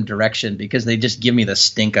give them direction because they just give me the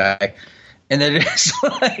stink eye, and they're just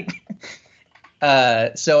like,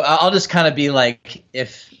 so I'll just kind of be like,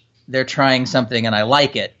 if they're trying something and I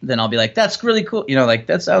like it, then I'll be like, that's really cool. Like,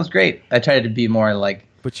 that sounds great. I try to be more like,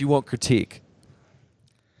 but you won't critique.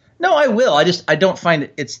 No, I will. I don't find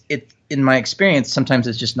it in my experience, sometimes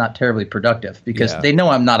it's just not terribly productive because they know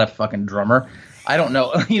I'm not a fucking drummer. I don't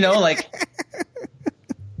know, like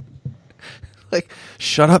like,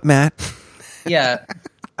 shut up, Matt. Yeah.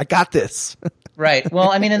 I got this. Right.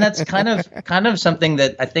 Well, and that's kind of something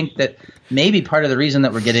that I think that maybe part of the reason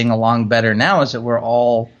that we're getting along better now is that we're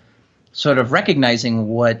all sort of recognizing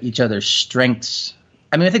what each other's strengths.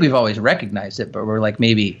 I think we've always recognized it, but we're like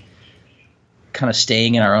maybe kind of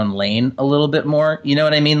staying in our own lane a little bit more. You know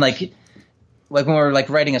what I mean? Like when we're like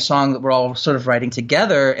writing a song that we're all sort of writing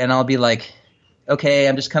together, and I'll be like, okay,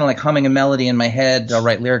 I'm just kind of like humming a melody in my head. I'll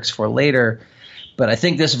write lyrics for later, but I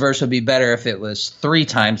think this verse would be better if it was 3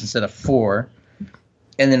 times instead of 4.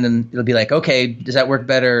 And then it'll be like, okay, does that work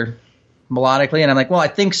better melodically? And I'm like, well, I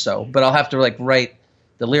think so, but I'll have to like write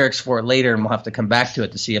the lyrics for it later, and we'll have to come back to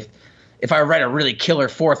it to see if I write a really killer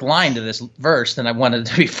 4th line to this verse, then I want it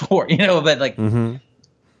to be 4, but like, and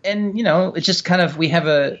it's just kind of, we have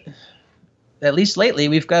at least lately,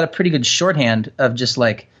 we've got a pretty good shorthand of just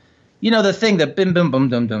like, the thing that bim, bim, bum,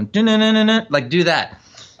 dum, dum, like do that.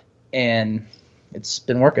 And it's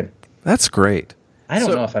been working. That's great. I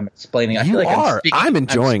don't know if I'm explaining. I feel like I'm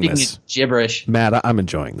enjoying this. Gibberish. Matt, I'm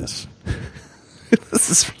enjoying this. This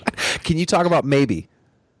is fun. Can you talk about Maybe?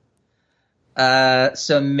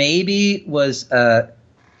 So Maybe was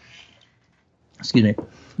excuse me,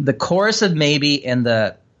 the chorus of Maybe and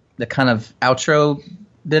the kind of outro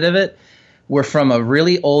bit of it were from a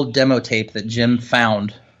really old demo tape that Jim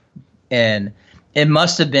found, and it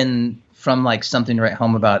must have been from like Something to Write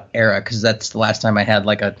Home About era, because that's the last time I had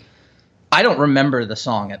like I don't remember the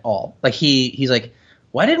song at all. Like he's like,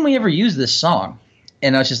 why didn't we ever use this song?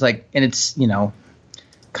 And I was just like, and it's, you know,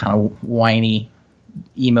 kind of whiny,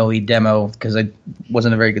 emo-y demo because I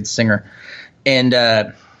wasn't a very good singer. And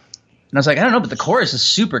I was like, I don't know, but the chorus is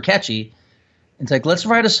super catchy. It's like, let's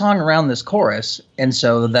write a song around this chorus. And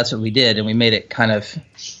so that's what we did. And we made it kind of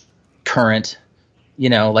current, you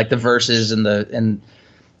know, like the verses and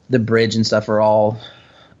the bridge and stuff are all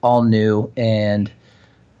new. And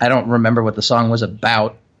I don't remember what the song was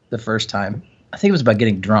about the first time. I think it was about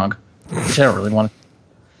getting drunk, which I don't really want to.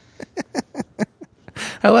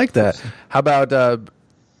 I like that. How about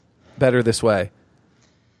Better This Way?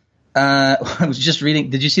 I was just reading.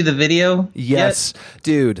 Did you see the video? Yes,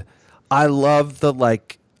 dude. I love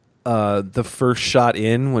the first shot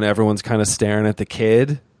in when everyone's kind of staring at the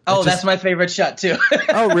kid. Oh, that's my favorite shot too.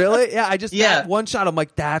 Oh, really? Yeah, that one shot, I'm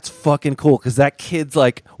like, that's fucking cool because that kid's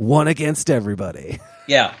like one against everybody.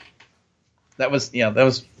 Yeah, that was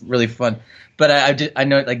really fun. But I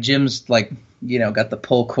know like Jim's like, you know, got the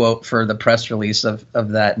pull quote for the press release of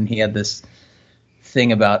that, and he had this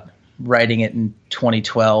thing about writing it in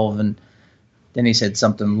 2012, and then he said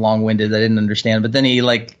something long-winded that I didn't understand. But then he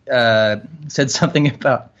like said something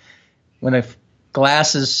about when a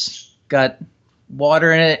glass has got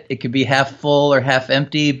water in it, it could be half full or half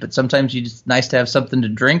empty, but sometimes it's nice to have something to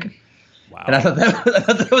drink. Wow. And I thought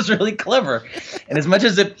that was really clever. And as much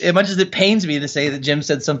as it pains me to say that Jim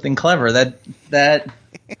said something clever, that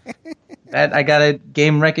I got a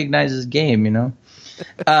game recognizes game, you know.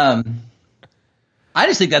 I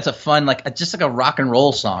just think that's a fun, like just like a rock and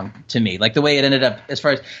roll song to me, like the way it ended up. As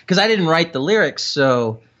far as because I didn't write the lyrics,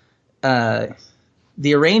 so the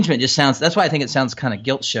arrangement just sounds. That's why I think it sounds kind of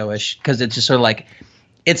guilt showish, because it's just sort of like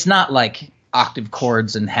it's not like octave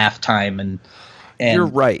chords and halftime and you're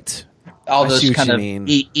right. All those kind of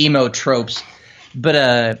emo tropes,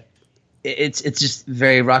 but it's just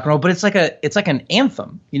very rock and roll. But it's like an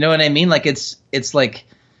anthem. You know what I mean? Like it's like.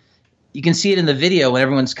 You can see it in the video when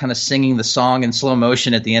everyone's kind of singing the song in slow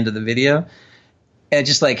motion at the end of the video. And it's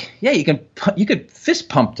just like, yeah, you could fist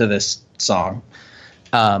pump to this song.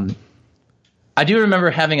 I do remember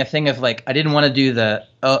having a thing of like, I didn't want to do the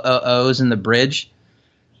O's in the bridge.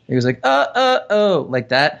 It was like, oh, like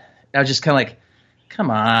that. I was just kind of like,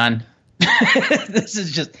 come on. This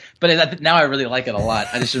is just, but now I really like it a lot.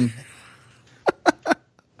 I just.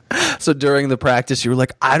 So during the practice, you were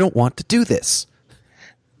like, I don't want to do this.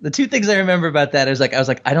 The two things I remember about that is like I was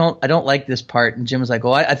like I don't like this part, and Jim was like,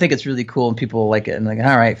 well, I think it's really cool and people will like it, and I'm like,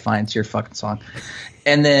 all right, fine, it's your fucking song.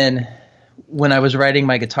 And then when I was writing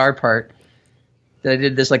my guitar part, that I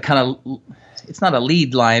did this like kind of, it's not a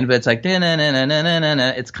lead line, but it's like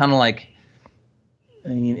it's kind of like, I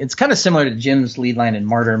mean, it's kind of similar to Jim's lead line in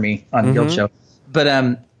Martyr Me on Guild Show. But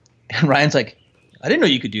and Ryan's like, I didn't know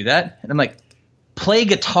you could do that, and I'm like, play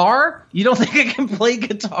guitar? You don't think I can play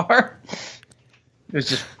guitar? It was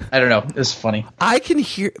just, I don't know. It was funny. I can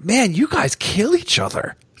hear, man, you guys kill each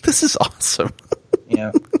other. This is awesome.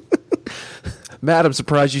 Yeah. Matt, I'm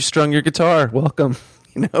surprised you strung your guitar. Welcome.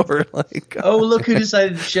 You know, we're like, oh, look who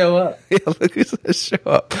decided to show up. Yeah, look who decided to show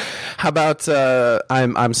up. How about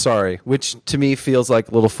I'm Sorry, which to me feels like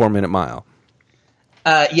a little 4 Minute Mile.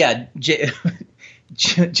 Yeah.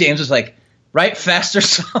 James was like, write faster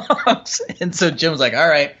songs. And so Jim was like, all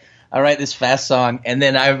right, I'll write this fast song. And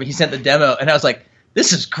then he sent the demo, and I was like,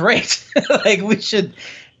 this is great. Like we should,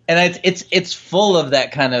 and it's full of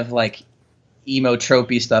that kind of like emo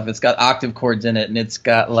tropey stuff. It's got octave chords in it, and it's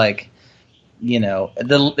got like, you know,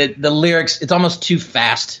 the lyrics. It's almost too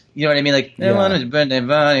fast. You know what I mean? Like,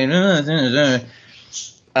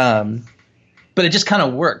 but it just kind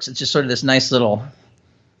of works. It's just sort of this nice little,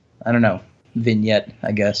 I don't know, vignette,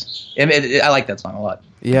 I guess. I like that song a lot.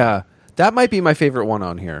 Yeah, that might be my favorite one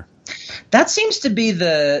on here. That seems to be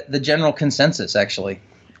the general consensus, actually.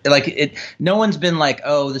 Like no one's been like,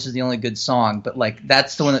 "Oh, this is the only good song," but like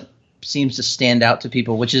that's the one that seems to stand out to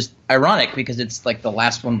people, which is ironic because it's like the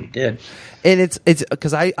last one we did. And it's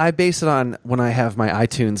because I base it on when I have my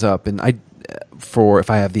iTunes up, and if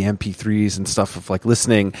I have the MP3s and stuff of like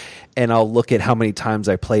listening, and I'll look at how many times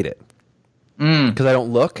I played it because I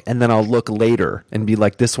don't look, and then I'll look later and be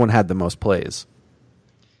like, "This one had the most plays."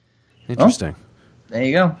 Interesting. Oh. There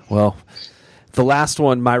you go. Well, the last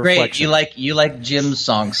one, My Great. Reflection. You like Jim's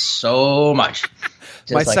song so much.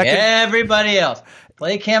 Just My like second, everybody else.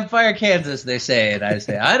 Play Campfire Kansas, they say, and I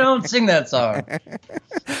say, I don't sing that song.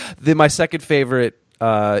 Then my second favorite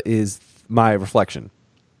is My Reflection.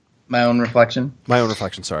 My Own Reflection? My Own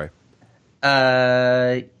Reflection, sorry.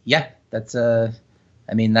 Yeah, that's I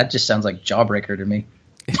mean, that just sounds like Jawbreaker to me.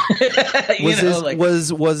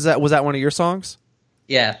 Was that one of your songs?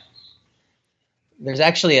 Yeah. There's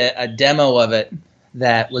actually a demo of it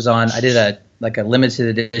that was on. I did a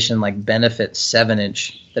limited edition benefit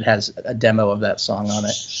 7-inch that has a demo of that song on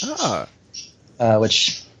it.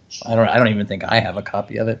 Which I don't even think I have a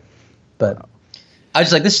copy of it. But I was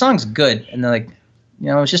just like, this song's good, and they're like,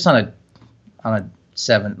 it's just on a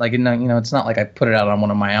 7. It's not like I put it out on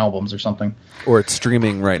one of my albums or something. Or it's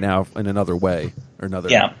streaming right now in another way or another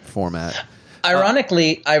format.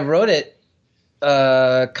 Ironically, I wrote it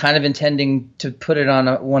kind of intending to put it on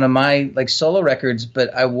one of my solo records,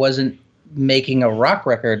 but I wasn't making a rock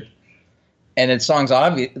record, and its song's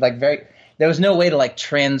obvious. There was no way to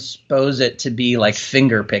transpose it to be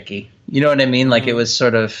finger picky. You know what I mean? Mm-hmm. It was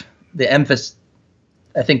sort of the emphasis.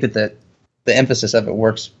 I think that the emphasis of it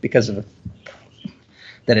works because of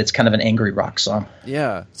that it's kind of an angry rock song.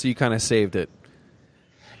 Yeah, so you kind of saved it.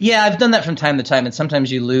 Yeah, I've done that from time to time, and sometimes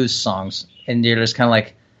you lose songs, and you're just kind of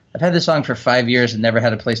like, I've had this song for 5 years and never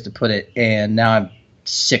had a place to put it, and now I'm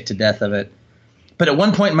sick to death of it. But at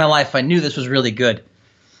one point in my life, I knew this was really good.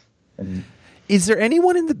 Is there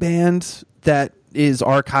anyone in the band that is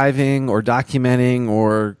archiving or documenting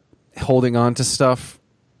or holding on to stuff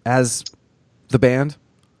as the band?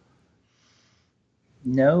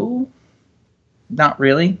 No, not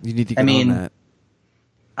really. You need to get on that.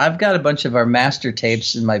 I've got a bunch of our master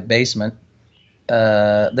tapes in my basement.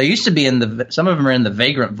 They used to be some of them are in the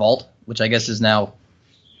Vagrant Vault, which I guess is now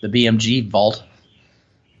the BMG Vault.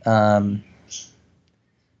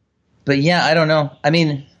 But yeah, I don't know. I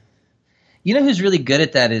mean, you know who's really good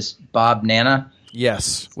at that is Bob Nana.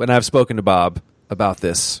 Yes, when I've spoken to Bob about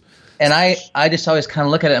this. And I just always kind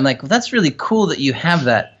of look at it, I'm like, well, that's really cool that you have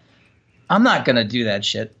that. I'm not going to do that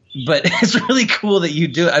shit, but it's really cool that you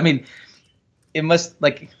do it. I mean, it must,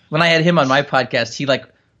 when I had him on my podcast, he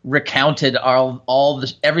recounted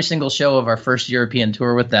every single show of our first European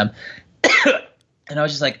tour with them. And I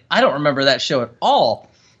was just like, I don't remember that show at all.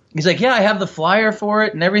 He's like, yeah, I have the flyer for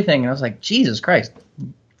it and everything. And I was like, Jesus Christ.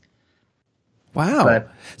 Wow.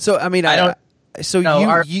 But so, I mean, you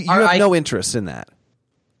have no interest in that.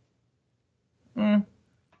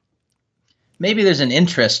 Maybe there's an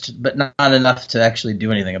interest, but not enough to actually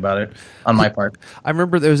do anything about it on my part. I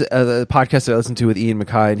remember there was a podcast I listened to with Ian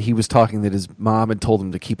MacKay, and he was talking that his mom had told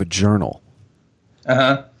him to keep a journal.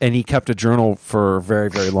 Uh-huh. And he kept a journal for a very,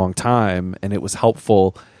 very long time, and it was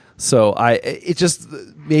helpful. So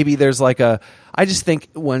maybe there's I just think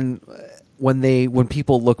when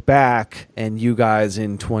people look back and you guys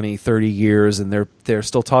in 20, 30 years and they're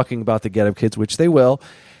still talking about the Get Up Kids, which they will,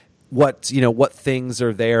 what things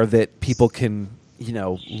are there that people can,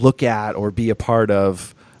 look at or be a part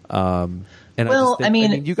of. And I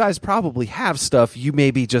mean, you guys probably have stuff. You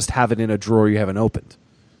maybe just have it in a drawer you haven't opened.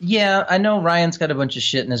 Yeah, I know Ryan's got a bunch of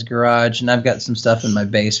shit in his garage, and I've got some stuff in my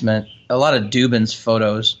basement. A lot of Dubin's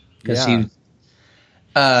photos because he,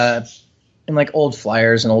 and old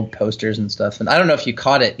flyers and old posters and stuff. And I don't know if you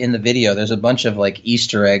caught it in the video. There's a bunch of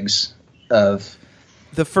Easter eggs of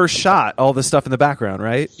the first shot, all the stuff in the background,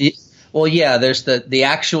 right? Well, yeah. There's the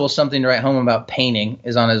actual Something to Write Home About painting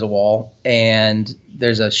is on his wall, and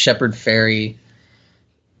there's a Shepherd Ferry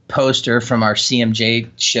poster from our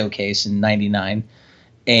CMJ showcase in '99.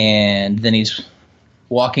 And then he's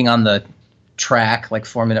walking on the track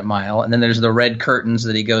 4-minute mile, and then there's the red curtains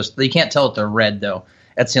that he goes. You can't tell if they're red though.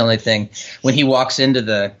 That's the only thing. When he walks into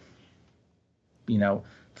the,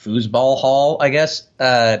 foosball hall, I guess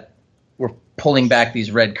we're pulling back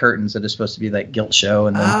these red curtains that is supposed to be guilt show,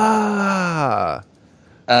 and then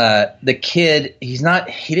the kid, he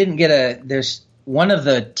didn't get there's one of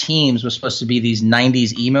the teams was supposed to be these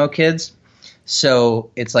 90s emo kids.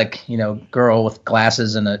 So it's girl with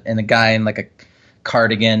glasses and a guy in a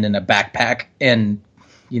cardigan and a backpack and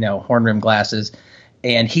horn rim glasses,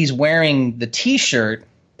 and he's wearing the T-shirt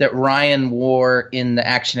that Ryan wore in the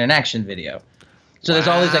Action in Action video. So there's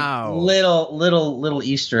all these little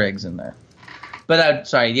Easter eggs in there. But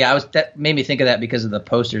that made me think of that because of the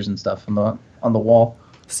posters and stuff on the wall.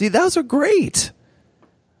 See, those are great.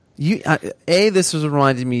 This was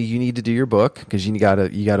reminding me you need to do your book because you got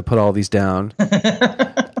to put all these down.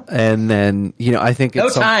 And then I think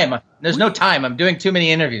it's time. There's no time. I'm doing too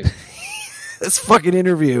many interviews. This fucking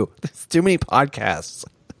interview. There's too many podcasts.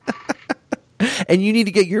 And you need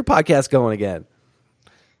to get your podcast going again.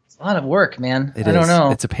 a lot of work, man. I don't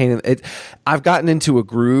know. It's a pain in it. I've gotten into a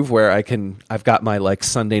groove where I've got my like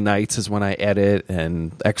Sunday nights is when I edit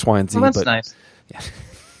and X, Y, and Z. Well, that's nice. Yeah.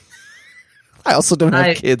 I also don't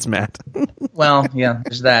have kids, Matt. Well, yeah,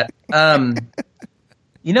 there's that.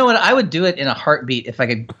 You know what? I would do it in a heartbeat if I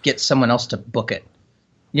could get someone else to book it.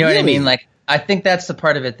 You know what I mean? Like, I think that's the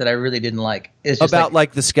part of it that I really didn't like. Is just about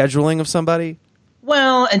like the scheduling of somebody.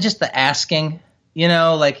 Well, and just the asking. You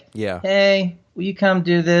know, like, hey, will you come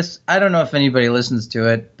do this? I don't know if anybody listens to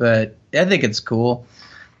it, but I think it's cool.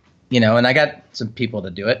 You know, and I got some people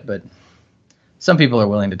to do it, but some people are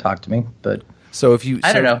willing to talk to me. But so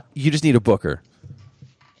I don't know. You just need a booker.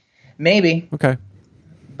 Maybe. Okay.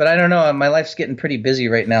 But I don't know. My life's getting pretty busy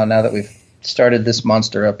right now that we've started this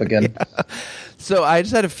monster up again. Yeah. So I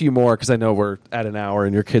just had a few more because I know we're at an hour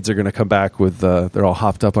and your kids are going to come back with they're all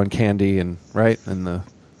hopped up on candy and right and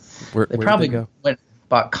where probably did they go? Went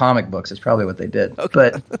bought comic books. It's probably what they did.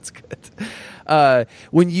 Okay, but that's good.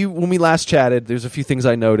 When we last chatted, there's a few things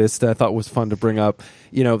I noticed that I thought was fun to bring up.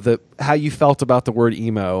 You know, how you felt about the word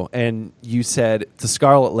emo, and you said it's a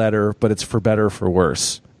scarlet letter, but it's for better or for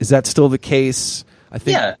worse. Is that still the case? I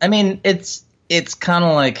think. Yeah, I mean, it's kind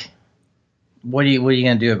of like, what are you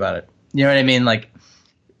going to do about it? You know what I mean? Like,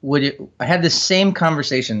 I had this same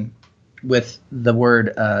conversation with the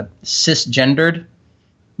word cisgendered.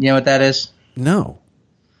 You know what that is? No.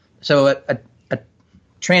 So a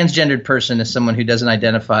transgendered person is someone who doesn't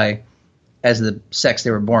identify as the sex they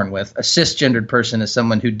were born with. A cisgendered person is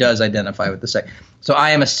someone who does identify with the sex. So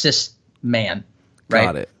I am a cis man, right?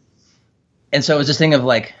 Got it. And so it was this thing of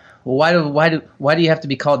like, well, why do you have to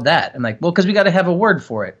be called that? I'm like, well, because we got to have a word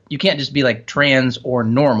for it. You can't just be like trans or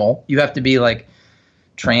normal. You have to be like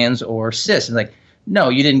trans or cis. And like, no,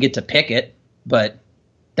 you didn't get to pick it, but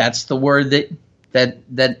that's the word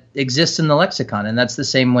that exists in the lexicon, and that's the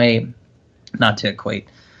same way. Not to equate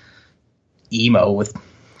emo with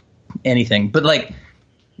anything, but like,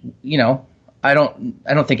 you know, I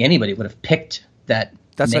don't think anybody would have picked that.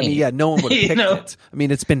 That's name. what I mean. Yeah, no one would have picked it. I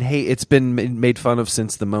mean, it's been made fun of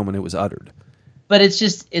since the moment it was uttered. But it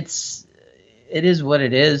is what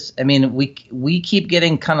it is. I mean, we keep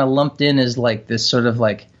getting kind of lumped in as like this sort of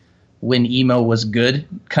like when emo was good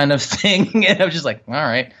kind of thing, and I was just like, all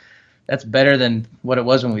right, that's better than what it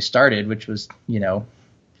was when we started, which was, you know,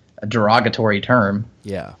 a derogatory term.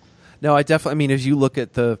 Yeah. No, I definitely. I mean, if you look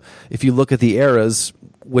at the eras,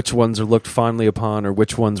 which ones are looked fondly upon, or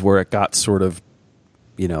which ones where it got sort of,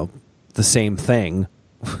 you know, the same thing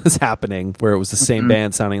was happening, where it was the same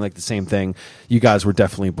band sounding like the same thing. You guys were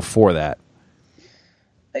definitely before that.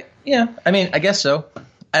 Yeah, I mean, I guess so.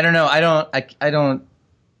 I don't know. I don't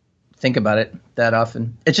think about it that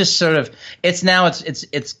often. It's just sort of.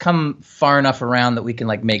 It's come far enough around that we can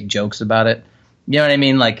like make jokes about it. You know what I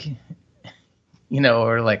mean? Like, you know,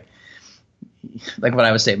 or like what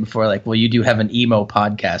I was saying before, like, well, you do have an emo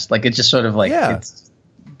podcast. Like, it's just sort of like, it's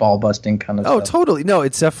ball busting kind of stuff. Oh, totally. No,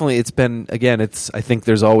 it's been, again, I think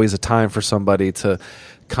there's always a time for somebody to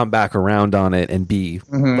come back around on it and be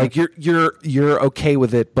like, you're okay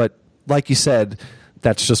with it. But like you said,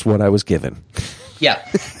 that's just what I was given. Yeah.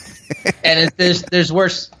 And there's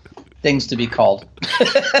worse things to be called.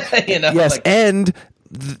 You know? Yes. Like, and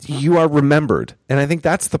you are remembered, and I think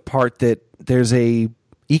that's the part that there's a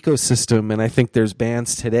ecosystem, and I think there's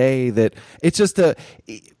bands today that it's just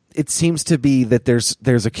it seems to be that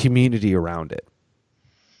there's a community around it.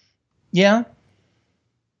 Yeah,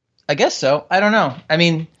 I guess so. I don't know. I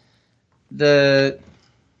mean,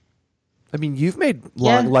 you've made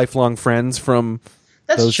lifelong friends from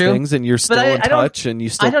those true. Things, and you're still in touch, and you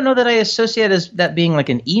still. I don't know that I associate as that being like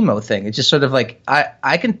an emo thing. It's just sort of like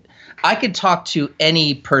I could talk to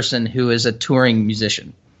any person who is a touring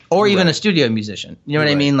musician or even a studio musician. You know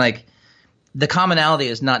what I mean? Like, the commonality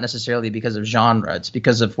is not necessarily because of genre. It's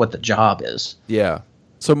because of what the job is. Yeah.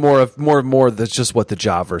 So more that's just what the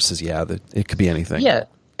job versus, that it could be anything. Yeah.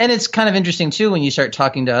 And it's kind of interesting too when you start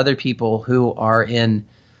talking to other people who are in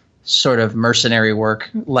sort of mercenary work,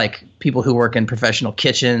 like people who work in professional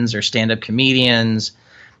kitchens or stand-up comedians,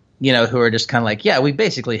 you know, who are just kind of like, we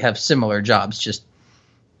basically have similar jobs, just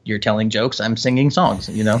you're telling jokes, I'm singing songs,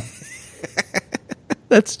 you know?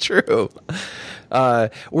 That's true. Are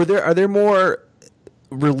there more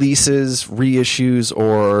releases, reissues,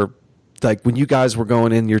 or like when you guys were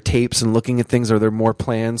going in your tapes and looking at things, are there more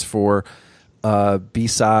plans for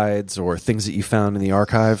B-sides or things that you found in the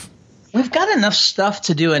archive? We've got enough stuff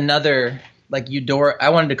to do another, like Eudora. I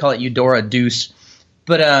wanted to call it Eudora Deuce,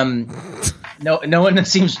 but no one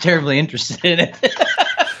seems terribly interested in it.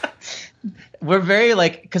 We're very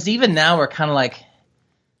like, because even now we're kind of like,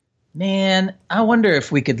 man, I wonder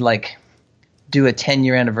if we could like do a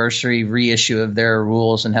 10-year anniversary reissue of their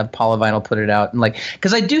rules and have Polyvinyl put it out. And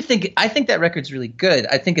because I think that record's really good.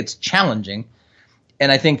 I think it's challenging.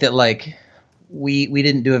 And I think that we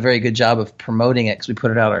didn't do a very good job of promoting it because we put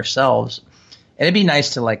it out ourselves. And it'd be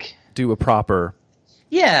nice to do a proper.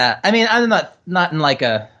 Yeah. I mean, I'm not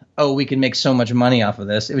in we can make so much money off of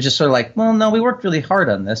this. It was just sort of well, no, we worked really hard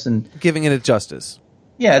on this and giving it justice.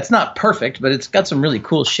 Yeah, it's not perfect, but it's got some really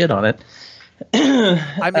cool shit on it.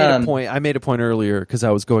 I made a point earlier because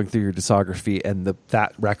I was going through your discography, and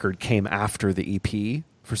that record came after the EP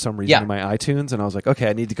for some reason in my iTunes, and I was like, okay,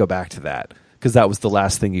 I need to go back to that because that was the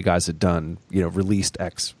last thing you guys had done. Released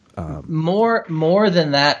X. More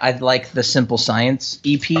than that, I like the Simple Science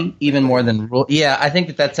EP even more than Rule. Yeah, I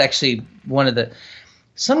think that's actually one of the.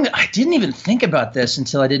 I didn't even think about this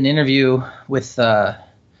until I did an interview with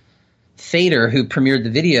Fader, who premiered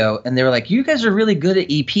the video, and they were like, "You guys are really good at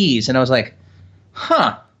EPs," and I was like,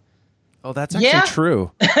 "Huh? Oh, that's actually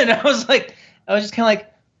true." And I was just kind of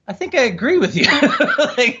I think I agree with you.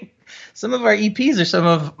 Some of our EPs are some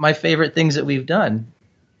of my favorite things that we've done.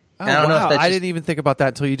 Oh, I don't know if that's I didn't even think about that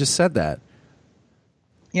until you just said that.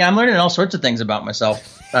 Yeah, I'm learning all sorts of things about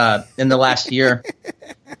myself in the last year.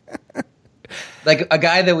 A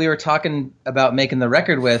guy that we were talking about making the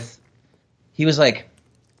record with, he was like,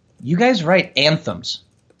 "You guys write anthems.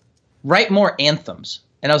 Write more anthems."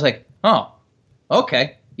 And I was like, "Oh,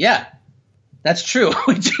 okay. Yeah, that's true.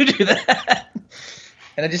 We do that."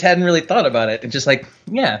 And I just hadn't really thought about it. And just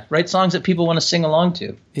write songs that people want to sing along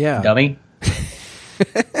to. Yeah. Dummy.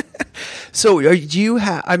 So do you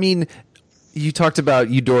have, you talked about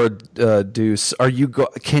Eudora Deuce. Are you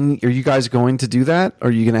guys going to do that?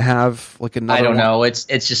 Are you going to have another I don't one? know. It's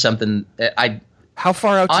just something How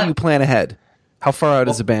far out do you plan ahead? How far out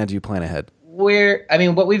as a band do you plan ahead?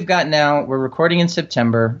 What we've got now, we're recording in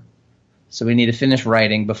September, so we need to finish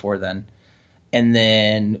writing before then. And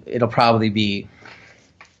then it'll probably be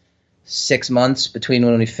 6 months between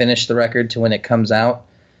when we finish the record to when it comes out.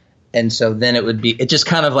 And so then it just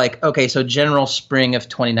kind of okay, so general spring of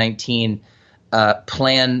 2019,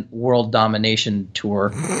 plan world domination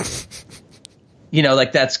tour.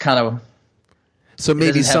 That's kind of. So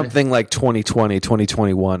maybe something like 2020,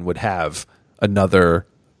 2021 would have another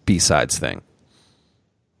B-sides thing.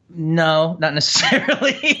 No, not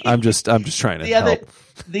necessarily. I'm just trying to help.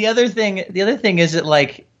 The other thing is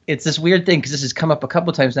that it's this weird thing because this has come up a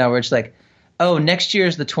couple times now where it's oh, next year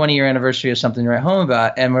is the 20-year anniversary of something to write home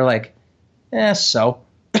about, and we're so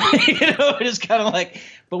it's kind of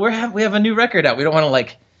but we have a new record out. We don't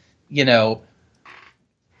want to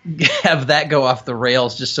have that go off the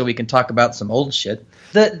rails just so we can talk about some old shit.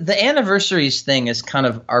 The anniversaries thing is kind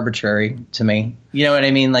of arbitrary to me. You know what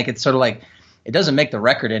I mean? It's sort of it doesn't make the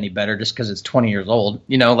record any better just because it's 20 years old.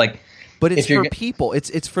 But it's for people.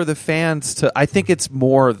 It's for the fans to. I think it's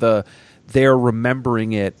more they're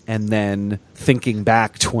remembering it and then thinking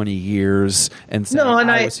back 20 years and saying,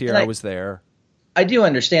 I was here, I was there. I do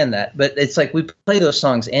understand that, but it's we play those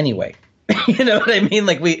songs anyway. You know what I mean?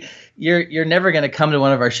 You're never going to come to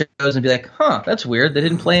one of our shows and be like, "Huh, that's weird. They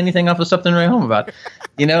didn't play anything off of something to write home about."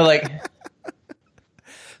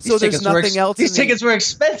 So there's nothing else. These tickets were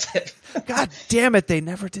expensive. God damn it! They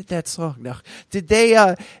never did that song. No, did they?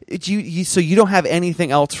 So you don't have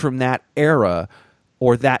anything else from that era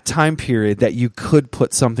or that time period that you could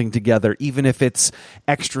put something together, even if it's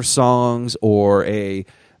extra songs or a.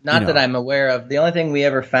 Not that I'm aware of. The only thing we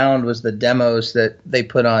ever found was the demos that they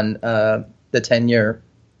put on the 10-year,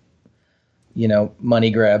 money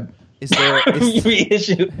grab. Is there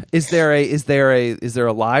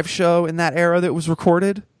a live show in that era that was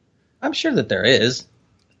recorded? I'm sure that there is.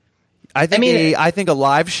 I think a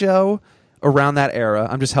live show around that era.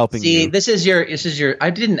 I'm just helping you. See, this is your. I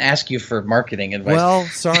didn't ask you for marketing advice. Well,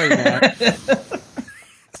 sorry, Matt.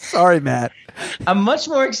 Sorry, Matt. I'm much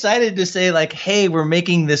more excited to say hey, we're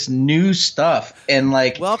making this new stuff and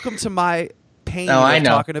welcome to my pain of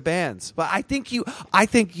talking to bands. But I think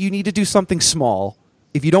you need to do something small.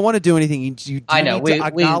 If you don't want to do anything, you do need to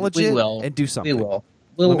acknowledge it and do something. We will.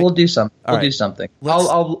 We'll do something. We'll do something.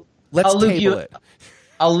 Let's table it.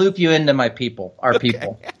 I'll loop you into my people, our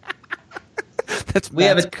people. We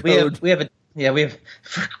have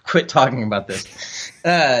quit talking about this.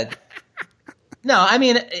 No,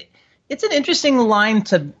 it's an interesting line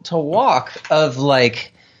to walk of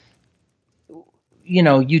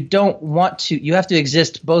you don't want to. You have to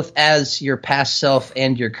exist both as your past self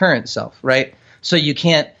and your current self, right? So you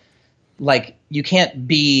can't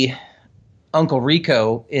be Uncle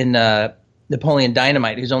Rico in Napoleon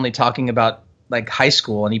Dynamite, who's only talking about high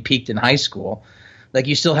school and he peaked in high school.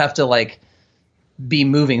 You still have to be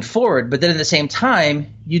moving forward, but then at the same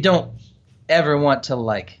time, you don't ever want to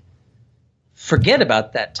like forget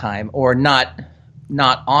about that time or not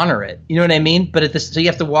honor it. You know what I mean? But so you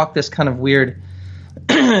have to walk this kind of weird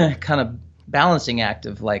kind of balancing act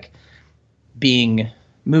of like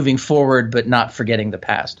moving forward but not forgetting the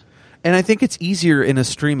past. And I think it's easier in a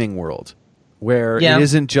streaming world where it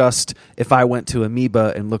isn't just if I went to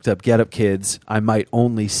Amoeba and looked up Get Up Kids, I might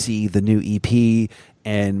only see the new EP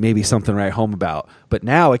and maybe something to write home about. But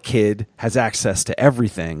now a kid has access to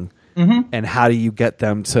everything. Mm-hmm. And how do you get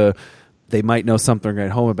them to, they might know something to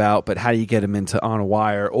write home about, but how do you get them into On a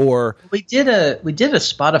Wire? Or we did a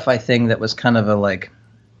Spotify thing that was kind of a like,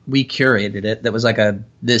 we curated it. That was like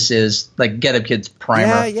this is like Get Up Kids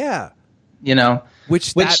primer. Yeah. You know,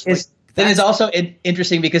 which is also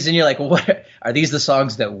interesting because then you're like, what are these the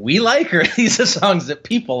songs that we like, or are these the songs that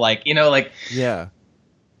people like? You know, like you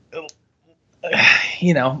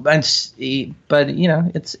know, but you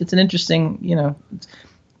know, it's an interesting, you know, it's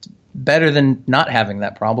better than not having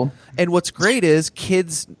that problem. And what's great is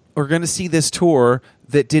kids are going to see this tour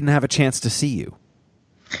that didn't have a chance to see you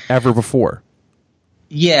ever before.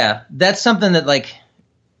 Yeah, that's something that like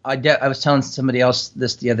I was telling somebody else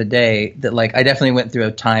this the other day that like I definitely went through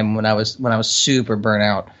a time when I was super burnt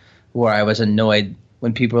out where I was annoyed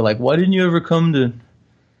when people were like, "Why didn't you ever come to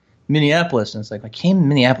Minneapolis?" And it's like I came to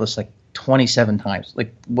Minneapolis like 27 times.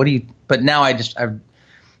 Like, what do you? But now I don't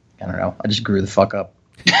know. I just grew the fuck up,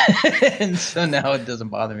 and so now it doesn't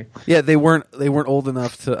bother me. Yeah, they weren't old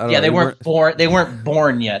enough to. They weren't born. They weren't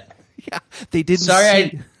born yet. Yeah, they didn't.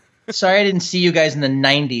 Sorry, I didn't see you guys in the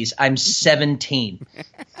 90s. I'm 17.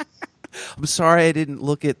 I'm sorry I didn't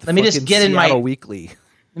look at the Let me just get Seattle in my Weekly.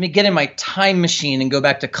 Let me get in my time machine and go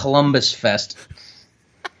back to Columbus Fest.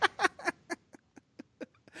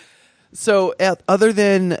 So, other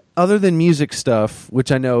than music stuff,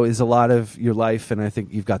 which I know is a lot of your life, and I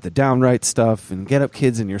think you've got the Downright stuff and Get Up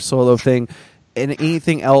Kids and your solo thing, and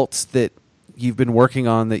anything else that you've been working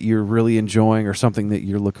on that you're really enjoying or something that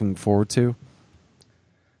you're looking forward to?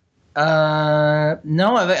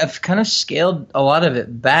 No, I've kind of scaled a lot of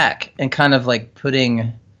it back and kind of like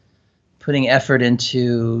putting effort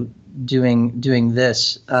into doing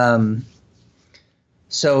this.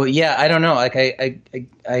 So yeah, I don't know. Like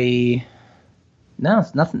no,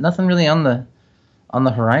 nothing really on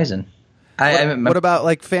the horizon. What about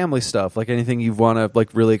like family stuff? Like anything you want to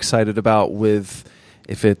like really excited about with,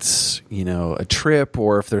 if it's, you know, a trip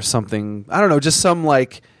or if there's something, I don't know, just some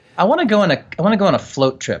like. I want to go on a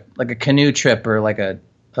float trip, like a canoe trip or like a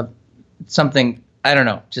something. I don't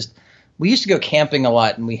know. Just we used to go camping a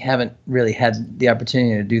lot, and we haven't really had the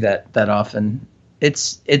opportunity to do that often.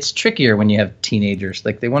 It's trickier when you have teenagers.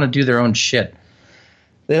 Like they want to do their own shit.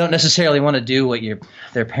 They don't necessarily want to do what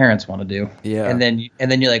their parents want to do. Yeah. And then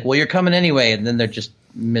you're like, well, you're coming anyway, and then they're just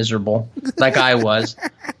miserable, like I was.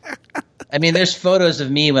 I mean, there's photos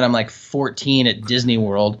of me when I'm like 14 at Disney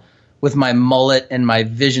World with my mullet and my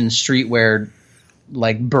Vision streetwear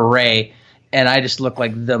like beret, and I just look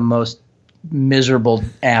like the most miserable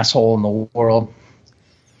asshole in the world.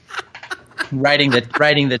 Riding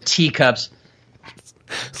the teacups.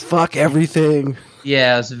 Fuck everything.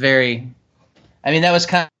 Yeah, it's very. I mean, that was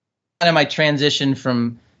kind of my transition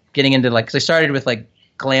from getting into like, because I started with like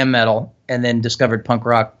glam metal and then discovered punk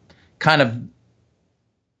rock, kind of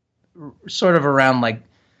sort of around like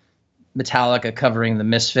Metallica covering the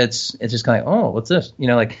Misfits. It's just kind of like, oh, what's this? You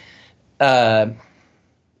know, like, and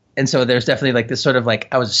so there's definitely like this sort of like,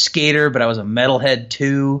 I was a skater, but I was a metalhead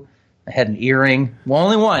too. I had an earring. Well,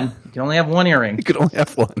 only one. You can only have one earring. You could only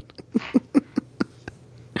have one.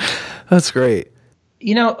 That's great.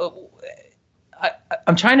 You know,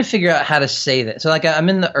 I'm trying to figure out how to say that. So like I'm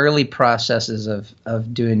in the early processes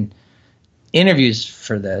of doing interviews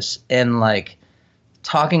for this and like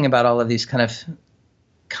talking about all of these kind of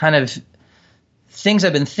things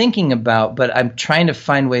I've been thinking about, but I'm trying to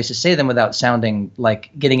find ways to say them without sounding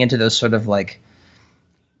like getting into those sort of like,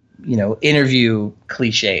 you know, interview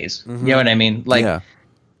cliches. Mm-hmm. You know what I mean? Like, yeah.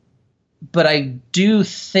 But I do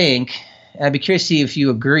think, and I'd be curious to see if you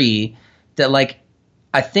agree, that like,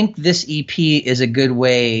 I think this EP is a good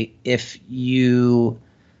way if you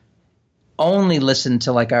only listen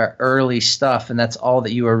to like our early stuff and that's all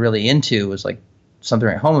that you were really into was like something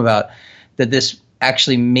at home about, that this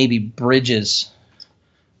actually maybe bridges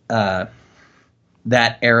that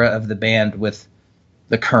era of the band with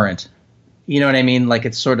the current. You know what I mean? Like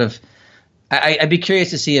it's sort of I'd be curious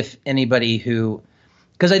to see if anybody who,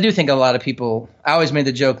 because I do think a lot of people, I always made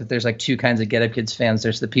the joke that there's like two kinds of Get Up Kids fans.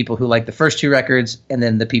 There's the people who like the first two records and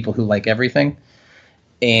then the people who like everything.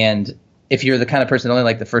 And if you're the kind of person that only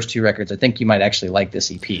like the first two records, I think you might actually like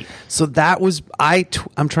this EP. So that was,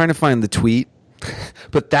 I'm trying to find the tweet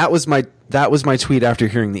But that was my tweet after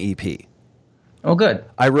hearing the EP. Oh, good.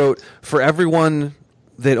 I wrote, for everyone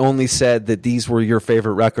that only said that these were your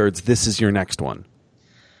favorite records, this is your next one.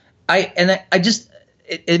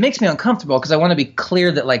 It makes me uncomfortable because I want to be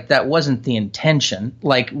clear that like that wasn't the intention.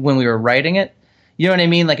 Like when we were writing it, you know what I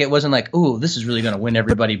mean? Like it wasn't like, ooh, this is really going to win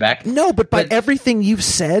everybody back. No, but by everything you've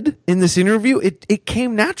said in this interview, it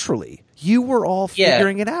came naturally. You were all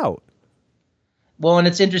figuring it out. Well, and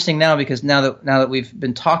it's interesting now because now that we've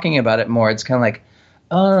been talking about it more, it's kind of like,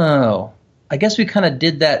 oh, I guess we kind of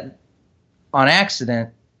did that on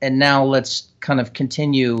accident, and now let's kind of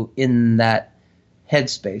continue in that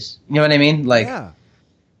headspace. You know what I mean? Like, yeah.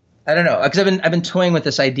 I don't know, because I've been toying with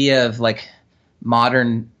this idea of like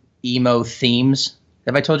modern emo themes.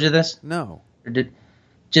 Have I told you this? No.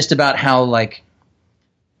 Just about how like,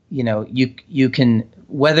 you know, you can,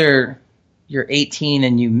 whether you're 18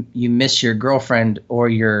 and you miss your girlfriend or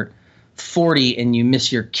you're 40 and you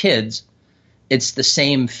miss your kids, it's the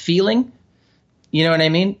same feeling. You know what I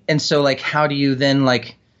mean? And so like, how do you then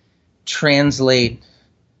like translate,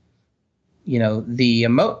 you know, the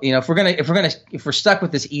if we're stuck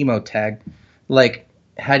with this emo tag, like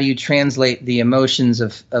how do you translate the emotions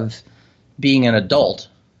of being an adult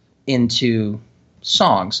into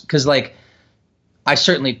songs? Because like I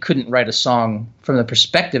certainly couldn't write a song from the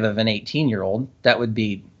perspective of an 18-year-old. That would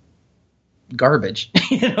be garbage.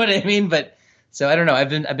 You know what I mean? But so I don't know. I've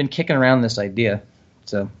been kicking around this idea.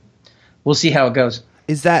 So we'll see how it goes.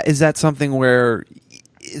 Is that something where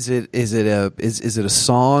is it a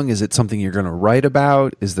song? Is it something you're going to write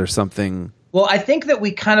about? Is there something? Well, I think that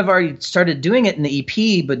we kind of already started doing it in the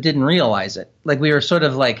EP, but didn't realize it. Like we were sort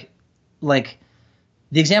of like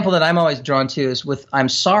the example that I'm always drawn to is with I'm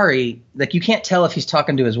Sorry. Like you can't tell if he's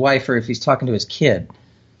talking to his wife or if he's talking to his kid.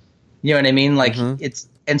 You know what I mean? Like it's,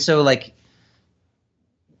 and so like,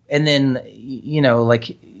 and then, you know,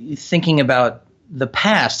 like thinking about the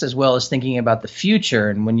past as well as thinking about the future.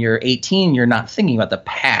 And when you're 18, you're not thinking about the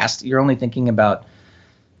past. You're only thinking about,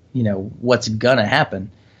 you know, what's gonna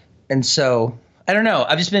happen. And so I don't know.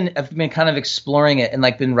 I've been kind of exploring it and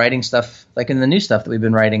like been writing stuff like in the new stuff that we've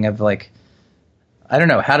been writing of like, I don't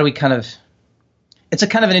know, how do we kind of – it's a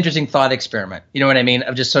kind of an interesting thought experiment. You know what I mean?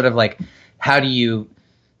 Of just sort of like how do you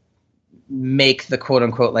make the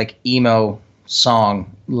quote-unquote like emo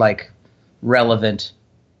song like relevant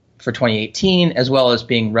for 2018 as well as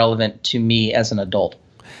being relevant to me as an adult.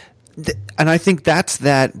 And I think that's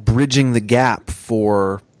that bridging the gap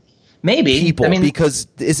for – maybe people, I mean, because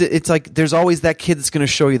it's like there's always that kid that's going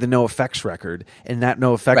to show you the No Effects record, and that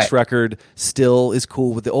No Effects record still is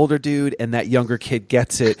cool with the older dude, and that younger kid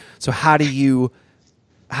gets it. So how do you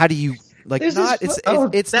like there's not?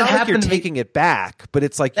 It's not like you're taking it back, but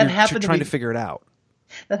it's like you're trying to figure it out.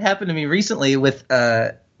 That happened to me recently with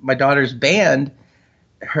my daughter's band.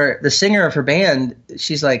 The singer of her band,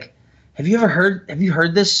 she's like, Have you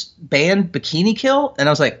heard this band Bikini Kill? And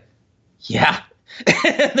I was like, yeah.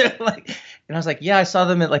 And I was like, yeah, I saw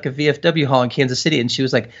them at like a VFW hall in Kansas City. And she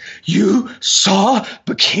was like, you saw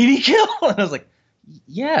Bikini Kill? And I was like,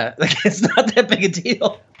 yeah, like it's not that big a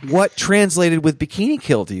deal. What translated with Bikini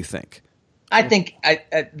Kill, do you think? I think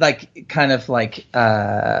I like kind of like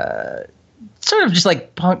sort of just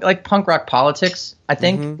like punk rock politics. I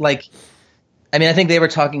think like, I mean, I think they were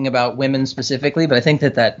talking about women specifically, but I think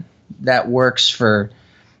that works for,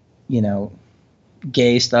 you know,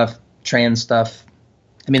 gay stuff, trans stuff.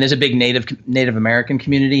 I mean, there's a big Native American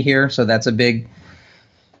community here, so that's a big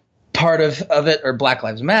part of it, or Black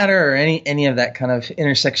Lives Matter, or any of that kind of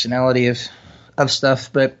intersectionality of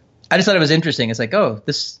stuff. But I just thought it was interesting. It's like, oh,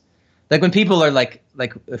 this, like when people are like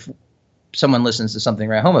if someone listens to something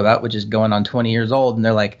Right Home About, which is going on 20 years old, and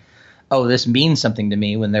they're like, oh, this means something to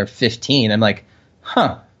me when they're 15. I'm like,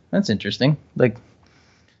 huh, that's interesting. Like,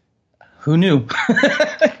 who knew?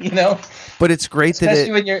 You know? But it's great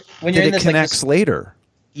especially when you're in it this, connects like, later.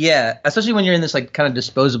 Yeah, especially when you're in this like kind of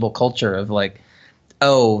disposable culture of like,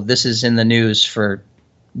 oh, this is in the news for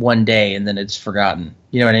one day and then it's forgotten.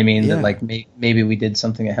 You know what I mean? Yeah. That like maybe we did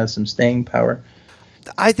something that has some staying power.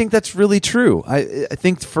 I think that's really true. I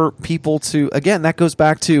think for people to, again, that goes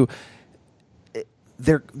back to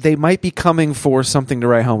they might be coming for something to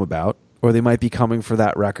write home about, or they might be coming for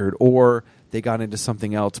that record, or they got into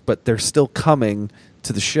something else, but they're still coming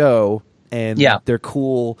to the show, and they're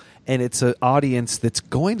cool, and it's an audience that's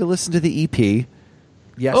going to listen to the EP.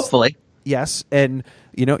 Yes, hopefully, yes, and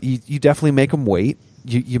you know, you definitely make them wait.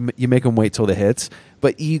 You make them wait till the hits,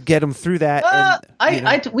 but you get them through that.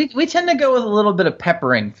 We tend to go with a little bit of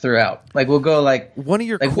peppering throughout. Like we'll go like one of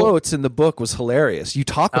your quotes in the book was hilarious. You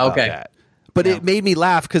talk about that, but it made me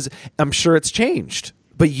laugh because I'm sure it's changed.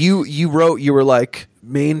 But you wrote, you were like,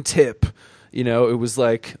 main tip. You know, it was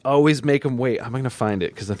like, always make them wait. I'm going to find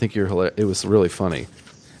it because I think it was really funny.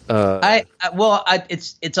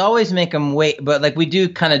 It's always make them wait, but like we do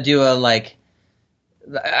kind of do a like.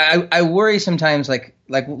 I worry sometimes like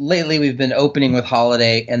lately we've been opening with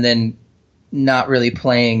Holiday and then not really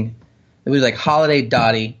playing. It was like Holiday,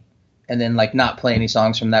 Dottie, and then like not play any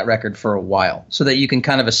songs from that record for a while, so that you can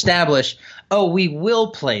kind of establish, oh, we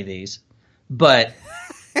will play these, but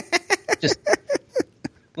just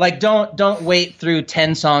like don't wait through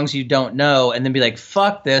 10 songs you don't know and then be like,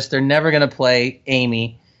 fuck this, they're never gonna play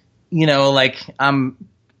Amy, you know, like I'm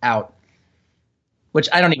out. Which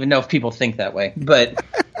I don't even know if people think that way, but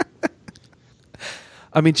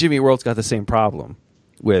I mean, Jimmy World's got the same problem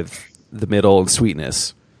with the middle and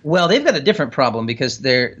Sweetness. Well, they've got a different problem because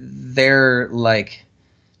they're like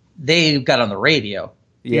they've got on the radio.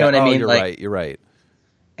 You know what I mean? You're right.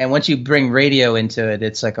 And once you bring radio into it,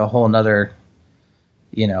 it's like a whole nother,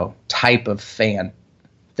 you know, type of fan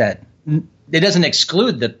that it doesn't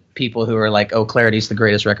exclude the people who are like, oh, Clarity's the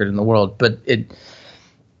greatest record in the world, but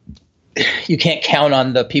you can't count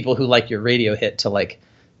on the people who like your radio hit to like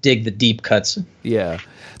dig the deep cuts. Yeah.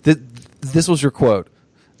 This was your quote.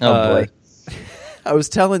 Oh boy. I was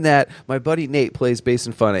telling that my buddy Nate plays bass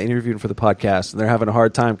and fun. I interviewed him for the podcast, and they're having a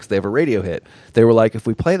hard time because they have a radio hit. They were like, if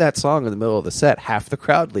we play that song in the middle of the set, half the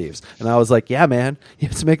crowd leaves. And I was like, yeah, man, you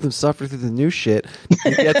have to make them suffer through the new shit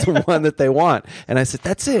to get to one that they want. And I said,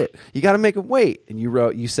 that's it. You got to make them wait. And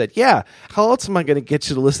you said, yeah, how else am I going to get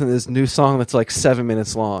you to listen to this new song that's like 7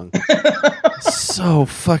 minutes long? So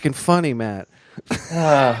fucking funny, Matt.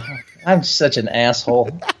 I'm such an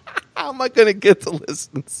asshole. How am I going to get to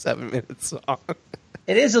listen to 7 minutes song?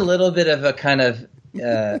 It is a little bit of a kind of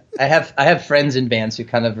I have friends in bands who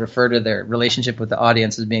kind of refer to their relationship with the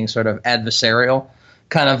audience as being sort of adversarial,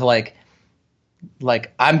 kind of like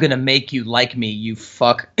I'm gonna make you like me, you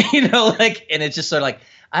fuck, you know, like, and it's just sort of like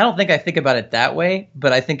I don't think I think about it that way,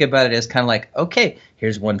 but I think about it as kind of like, okay,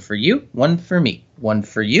 here's one for you, one for me, one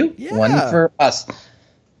for you, one for us,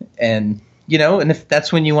 and you know, and if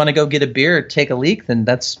that's when you want to go get a beer or take a leak, then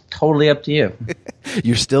that's totally up to you.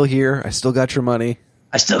 You're still here. I still got your money.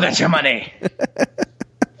 I still got your money.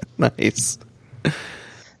 Nice.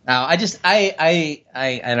 Now, I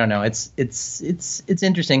don't know. It's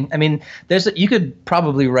interesting. I mean, you could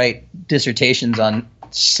probably write dissertations on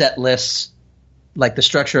set lists, like the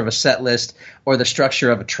structure of a set list or the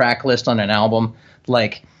structure of a track list on an album.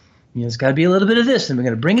 Like, you know, it's got to be a little bit of this, and we're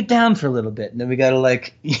going to bring it down for a little bit, and then we got to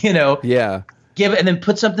like, you know, give it, and then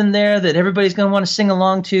put something there that everybody's going to want to sing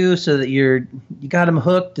along to, so that you got them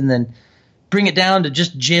hooked, and then bring it down to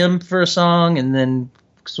just Jim for a song, and then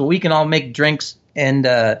so we can all make drinks, and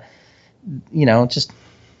you know, just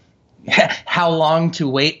how long to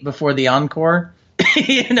wait before the encore,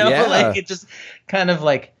 you know, like it just kind of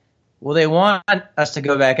like, well, they want us to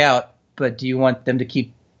go back out, but do you want them to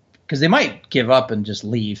keep? Because they might give up and just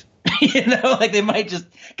leave. You know, like they might just,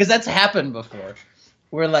 because that's happened before.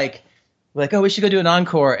 We're like, oh, we should go do an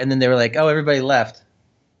encore, and then they were like, oh, everybody left,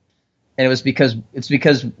 and it was because it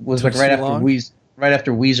was like right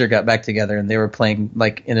after Weezer got back together, and they were playing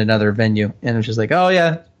like in another venue, and it was just like, oh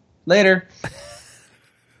yeah, later.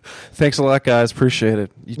 Thanks a lot, guys. Appreciate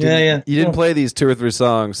it. You didn't play these 2 or 3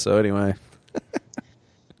 songs, so anyway.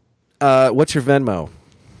 What's your Venmo?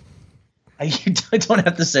 You don't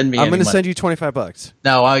have to send me. I'm going to money. send you $25.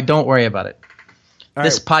 No, don't worry about it. All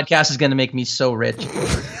this right. podcast is going to make me so rich.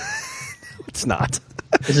 It's not.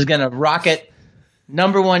 This is going to rocket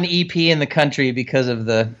 #1 EP in the country because of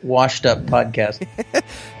the Washed Up podcast.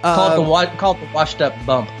 Call it the Washed Up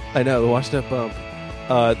Bump. I know, the Washed Up Bump.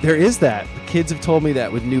 There is that. The kids have told me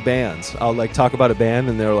that with new bands. I'll like talk about a band,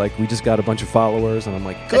 and they're like, we just got a bunch of followers, and I'm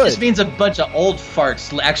like, good. That just means a bunch of old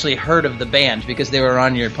farts actually heard of the band because they were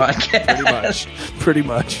on your podcast. Pretty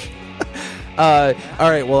much. All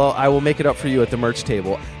right, well, I will make it up for you at the merch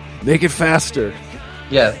table. Make it faster.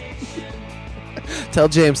 Yeah. Tell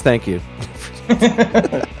James thank you.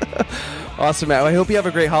 Awesome, Matt. Well, I hope you have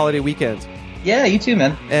a great holiday weekend. Yeah, you too,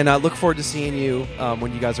 man. And I look forward to seeing you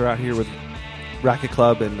when you guys are out here with Racket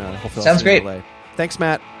Club, and hopefully Sounds I'll see you great. in LA. Thanks,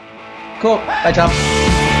 Matt. Cool. Bye, Tom.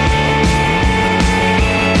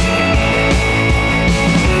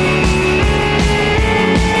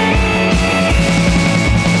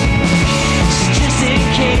 Just in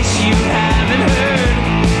case you haven't heard,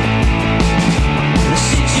 the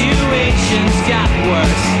situation's got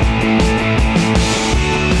worse.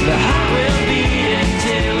 The heart will beat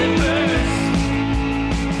until it bursts.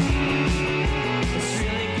 It's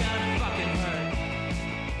really gonna fucking hurt.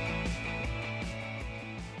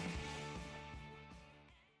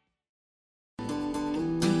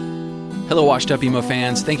 Hello, Washed Up Emo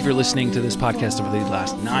fans. Thank you for listening to this podcast over the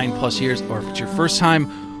last 9+ years, or if it's your first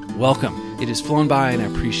time, welcome. It has flown by, and I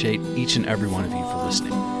appreciate each and every one of you for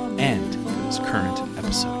listening. And for this current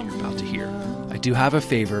episode you're about to hear, I do have a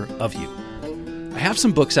favor of you. I have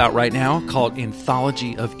some books out right now called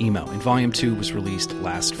Anthology of Emo, and Volume 2 was released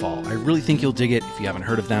last fall. I really think you'll dig it if you haven't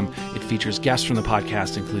heard of them. It features guests from the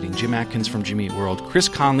podcast, including Jim Atkins from Jimmy Eat World, Chris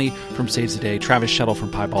Conley from Saves the Day, Travis Shuttle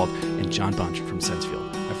from Piebald, and John Bunch from Sensefield.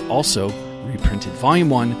 I've also reprinted Volume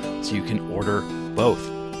 1 so you can order both.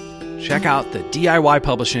 Check out the DIY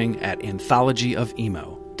publishing at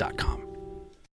anthologyofemo.com.